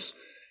place.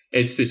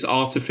 It's this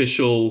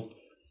artificial,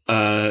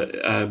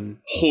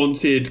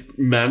 haunted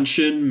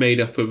mansion made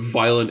up of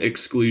violent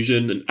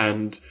exclusion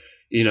and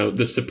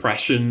the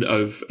suppression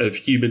of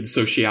human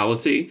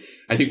sociality.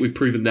 I think we've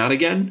proven that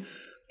again.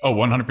 Oh,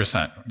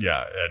 100%.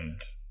 Yeah,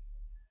 and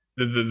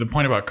the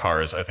point about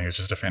cars, I think, is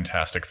just a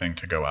fantastic thing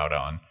to go out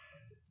on.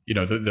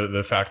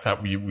 The fact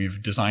that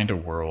we've designed a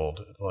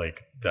world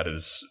like that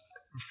is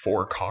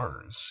for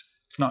cars.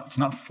 It's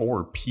not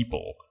for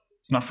people.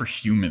 It's not for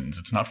humans.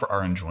 It's not for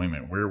our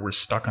enjoyment. We're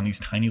stuck on these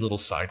tiny little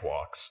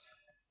sidewalks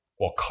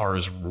while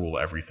cars rule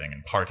everything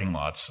and parking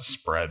lots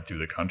spread through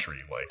the country.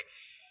 Like,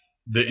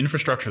 the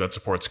infrastructure that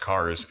supports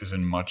cars is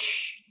in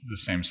much the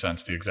same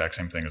sense the exact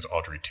same thing as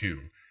Audrey 2.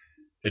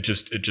 It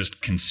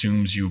just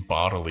consumes you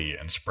bodily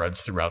and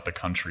spreads throughout the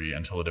country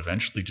until it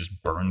eventually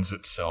just burns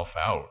itself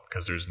out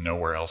because there's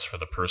nowhere else for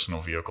the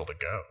personal vehicle to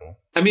go.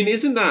 I mean,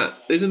 isn't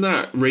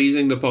that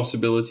raising the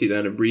possibility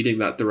then of reading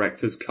that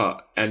director's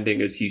cut ending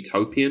as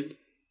utopian?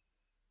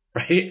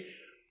 Right?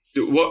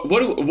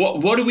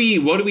 What do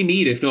we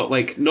need if not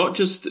like not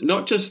just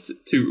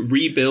to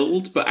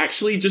rebuild, but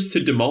actually just to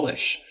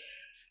demolish?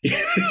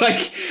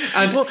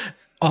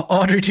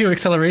 Audrey 2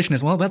 acceleration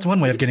is, well, that's one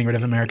way of getting rid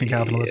of American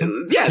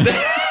capitalism. Yeah.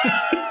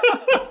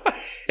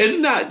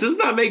 Doesn't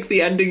that make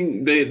the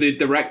ending, the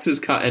director's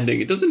cut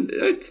ending?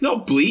 It's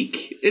not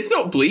bleak. It's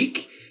not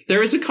bleak.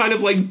 There is a kind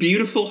of like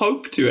beautiful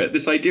hope to it.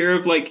 This idea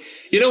of like,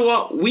 you know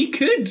what? We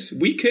could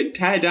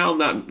tear down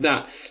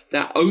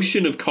that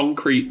ocean of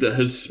concrete that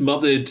has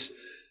smothered,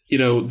 you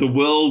know, the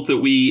world that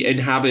we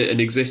inhabit and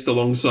exist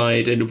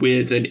alongside and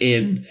with and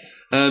in.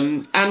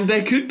 And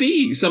there could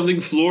be something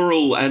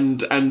floral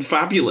and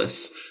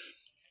fabulous.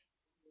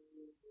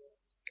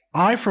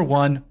 I, for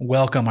one,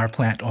 welcome our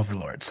plant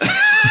overlords.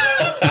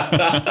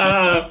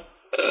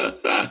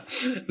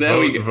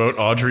 Vote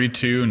Audrey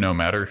 2, no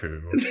matter who.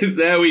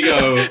 There we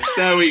go.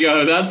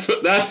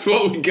 That's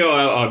what we go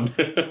out on.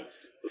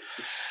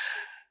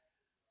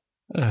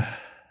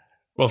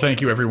 Well, thank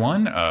you,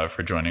 everyone,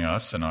 for joining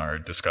us in our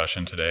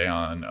discussion today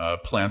on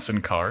plants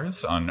and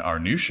cars on our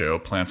new show,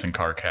 Plants and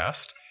Car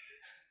Cast.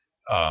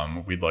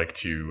 We'd like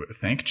to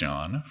thank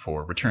John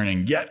for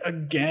returning yet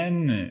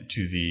again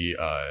to the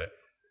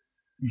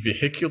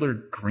vehicular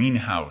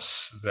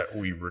greenhouse that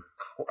we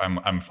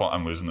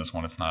I'm losing this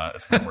one. It's not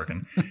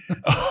working.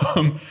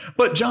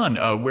 But John,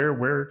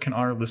 where can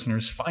our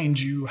listeners find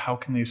you? How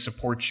can they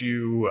support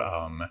you?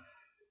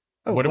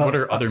 What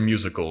are other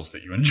musicals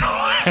that you enjoy?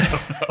 I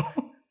don't know.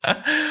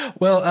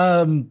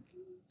 Well,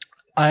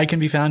 I can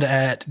be found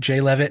at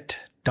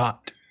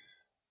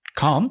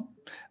jlevitt.com,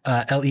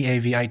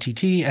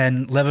 Leavitt,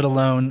 and Levitt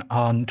Alone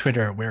on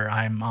Twitter, where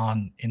I'm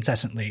on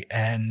incessantly.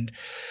 And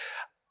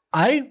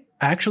I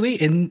actually,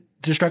 in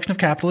Destruction of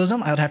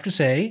Capitalism, I would have to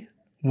say,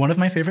 one of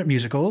my favorite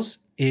musicals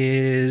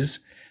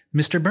is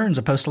Mr. Burns,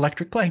 a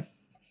post-electric play.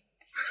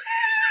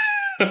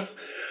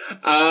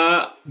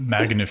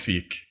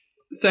 Magnifique.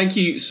 Thank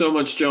you so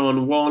much,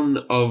 John. One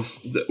of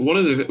the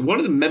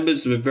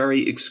members of a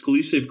very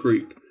exclusive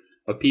group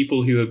of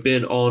people who have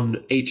been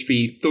on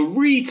HV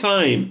 3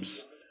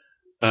 times.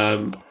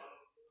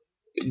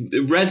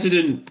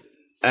 Resident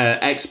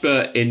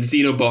expert in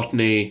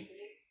xenobotany.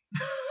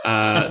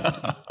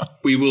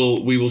 We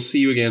will see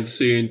you again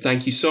soon.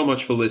 Thank you so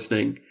much for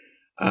listening.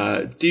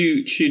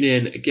 Do tune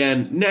in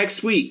again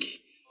next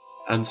week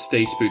and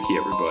stay spooky,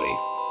 everybody.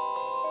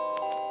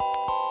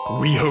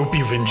 We hope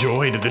you've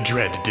enjoyed the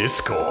Dread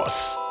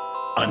Discourse.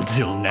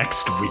 Until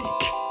next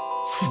week,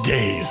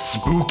 stay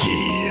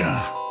spooky.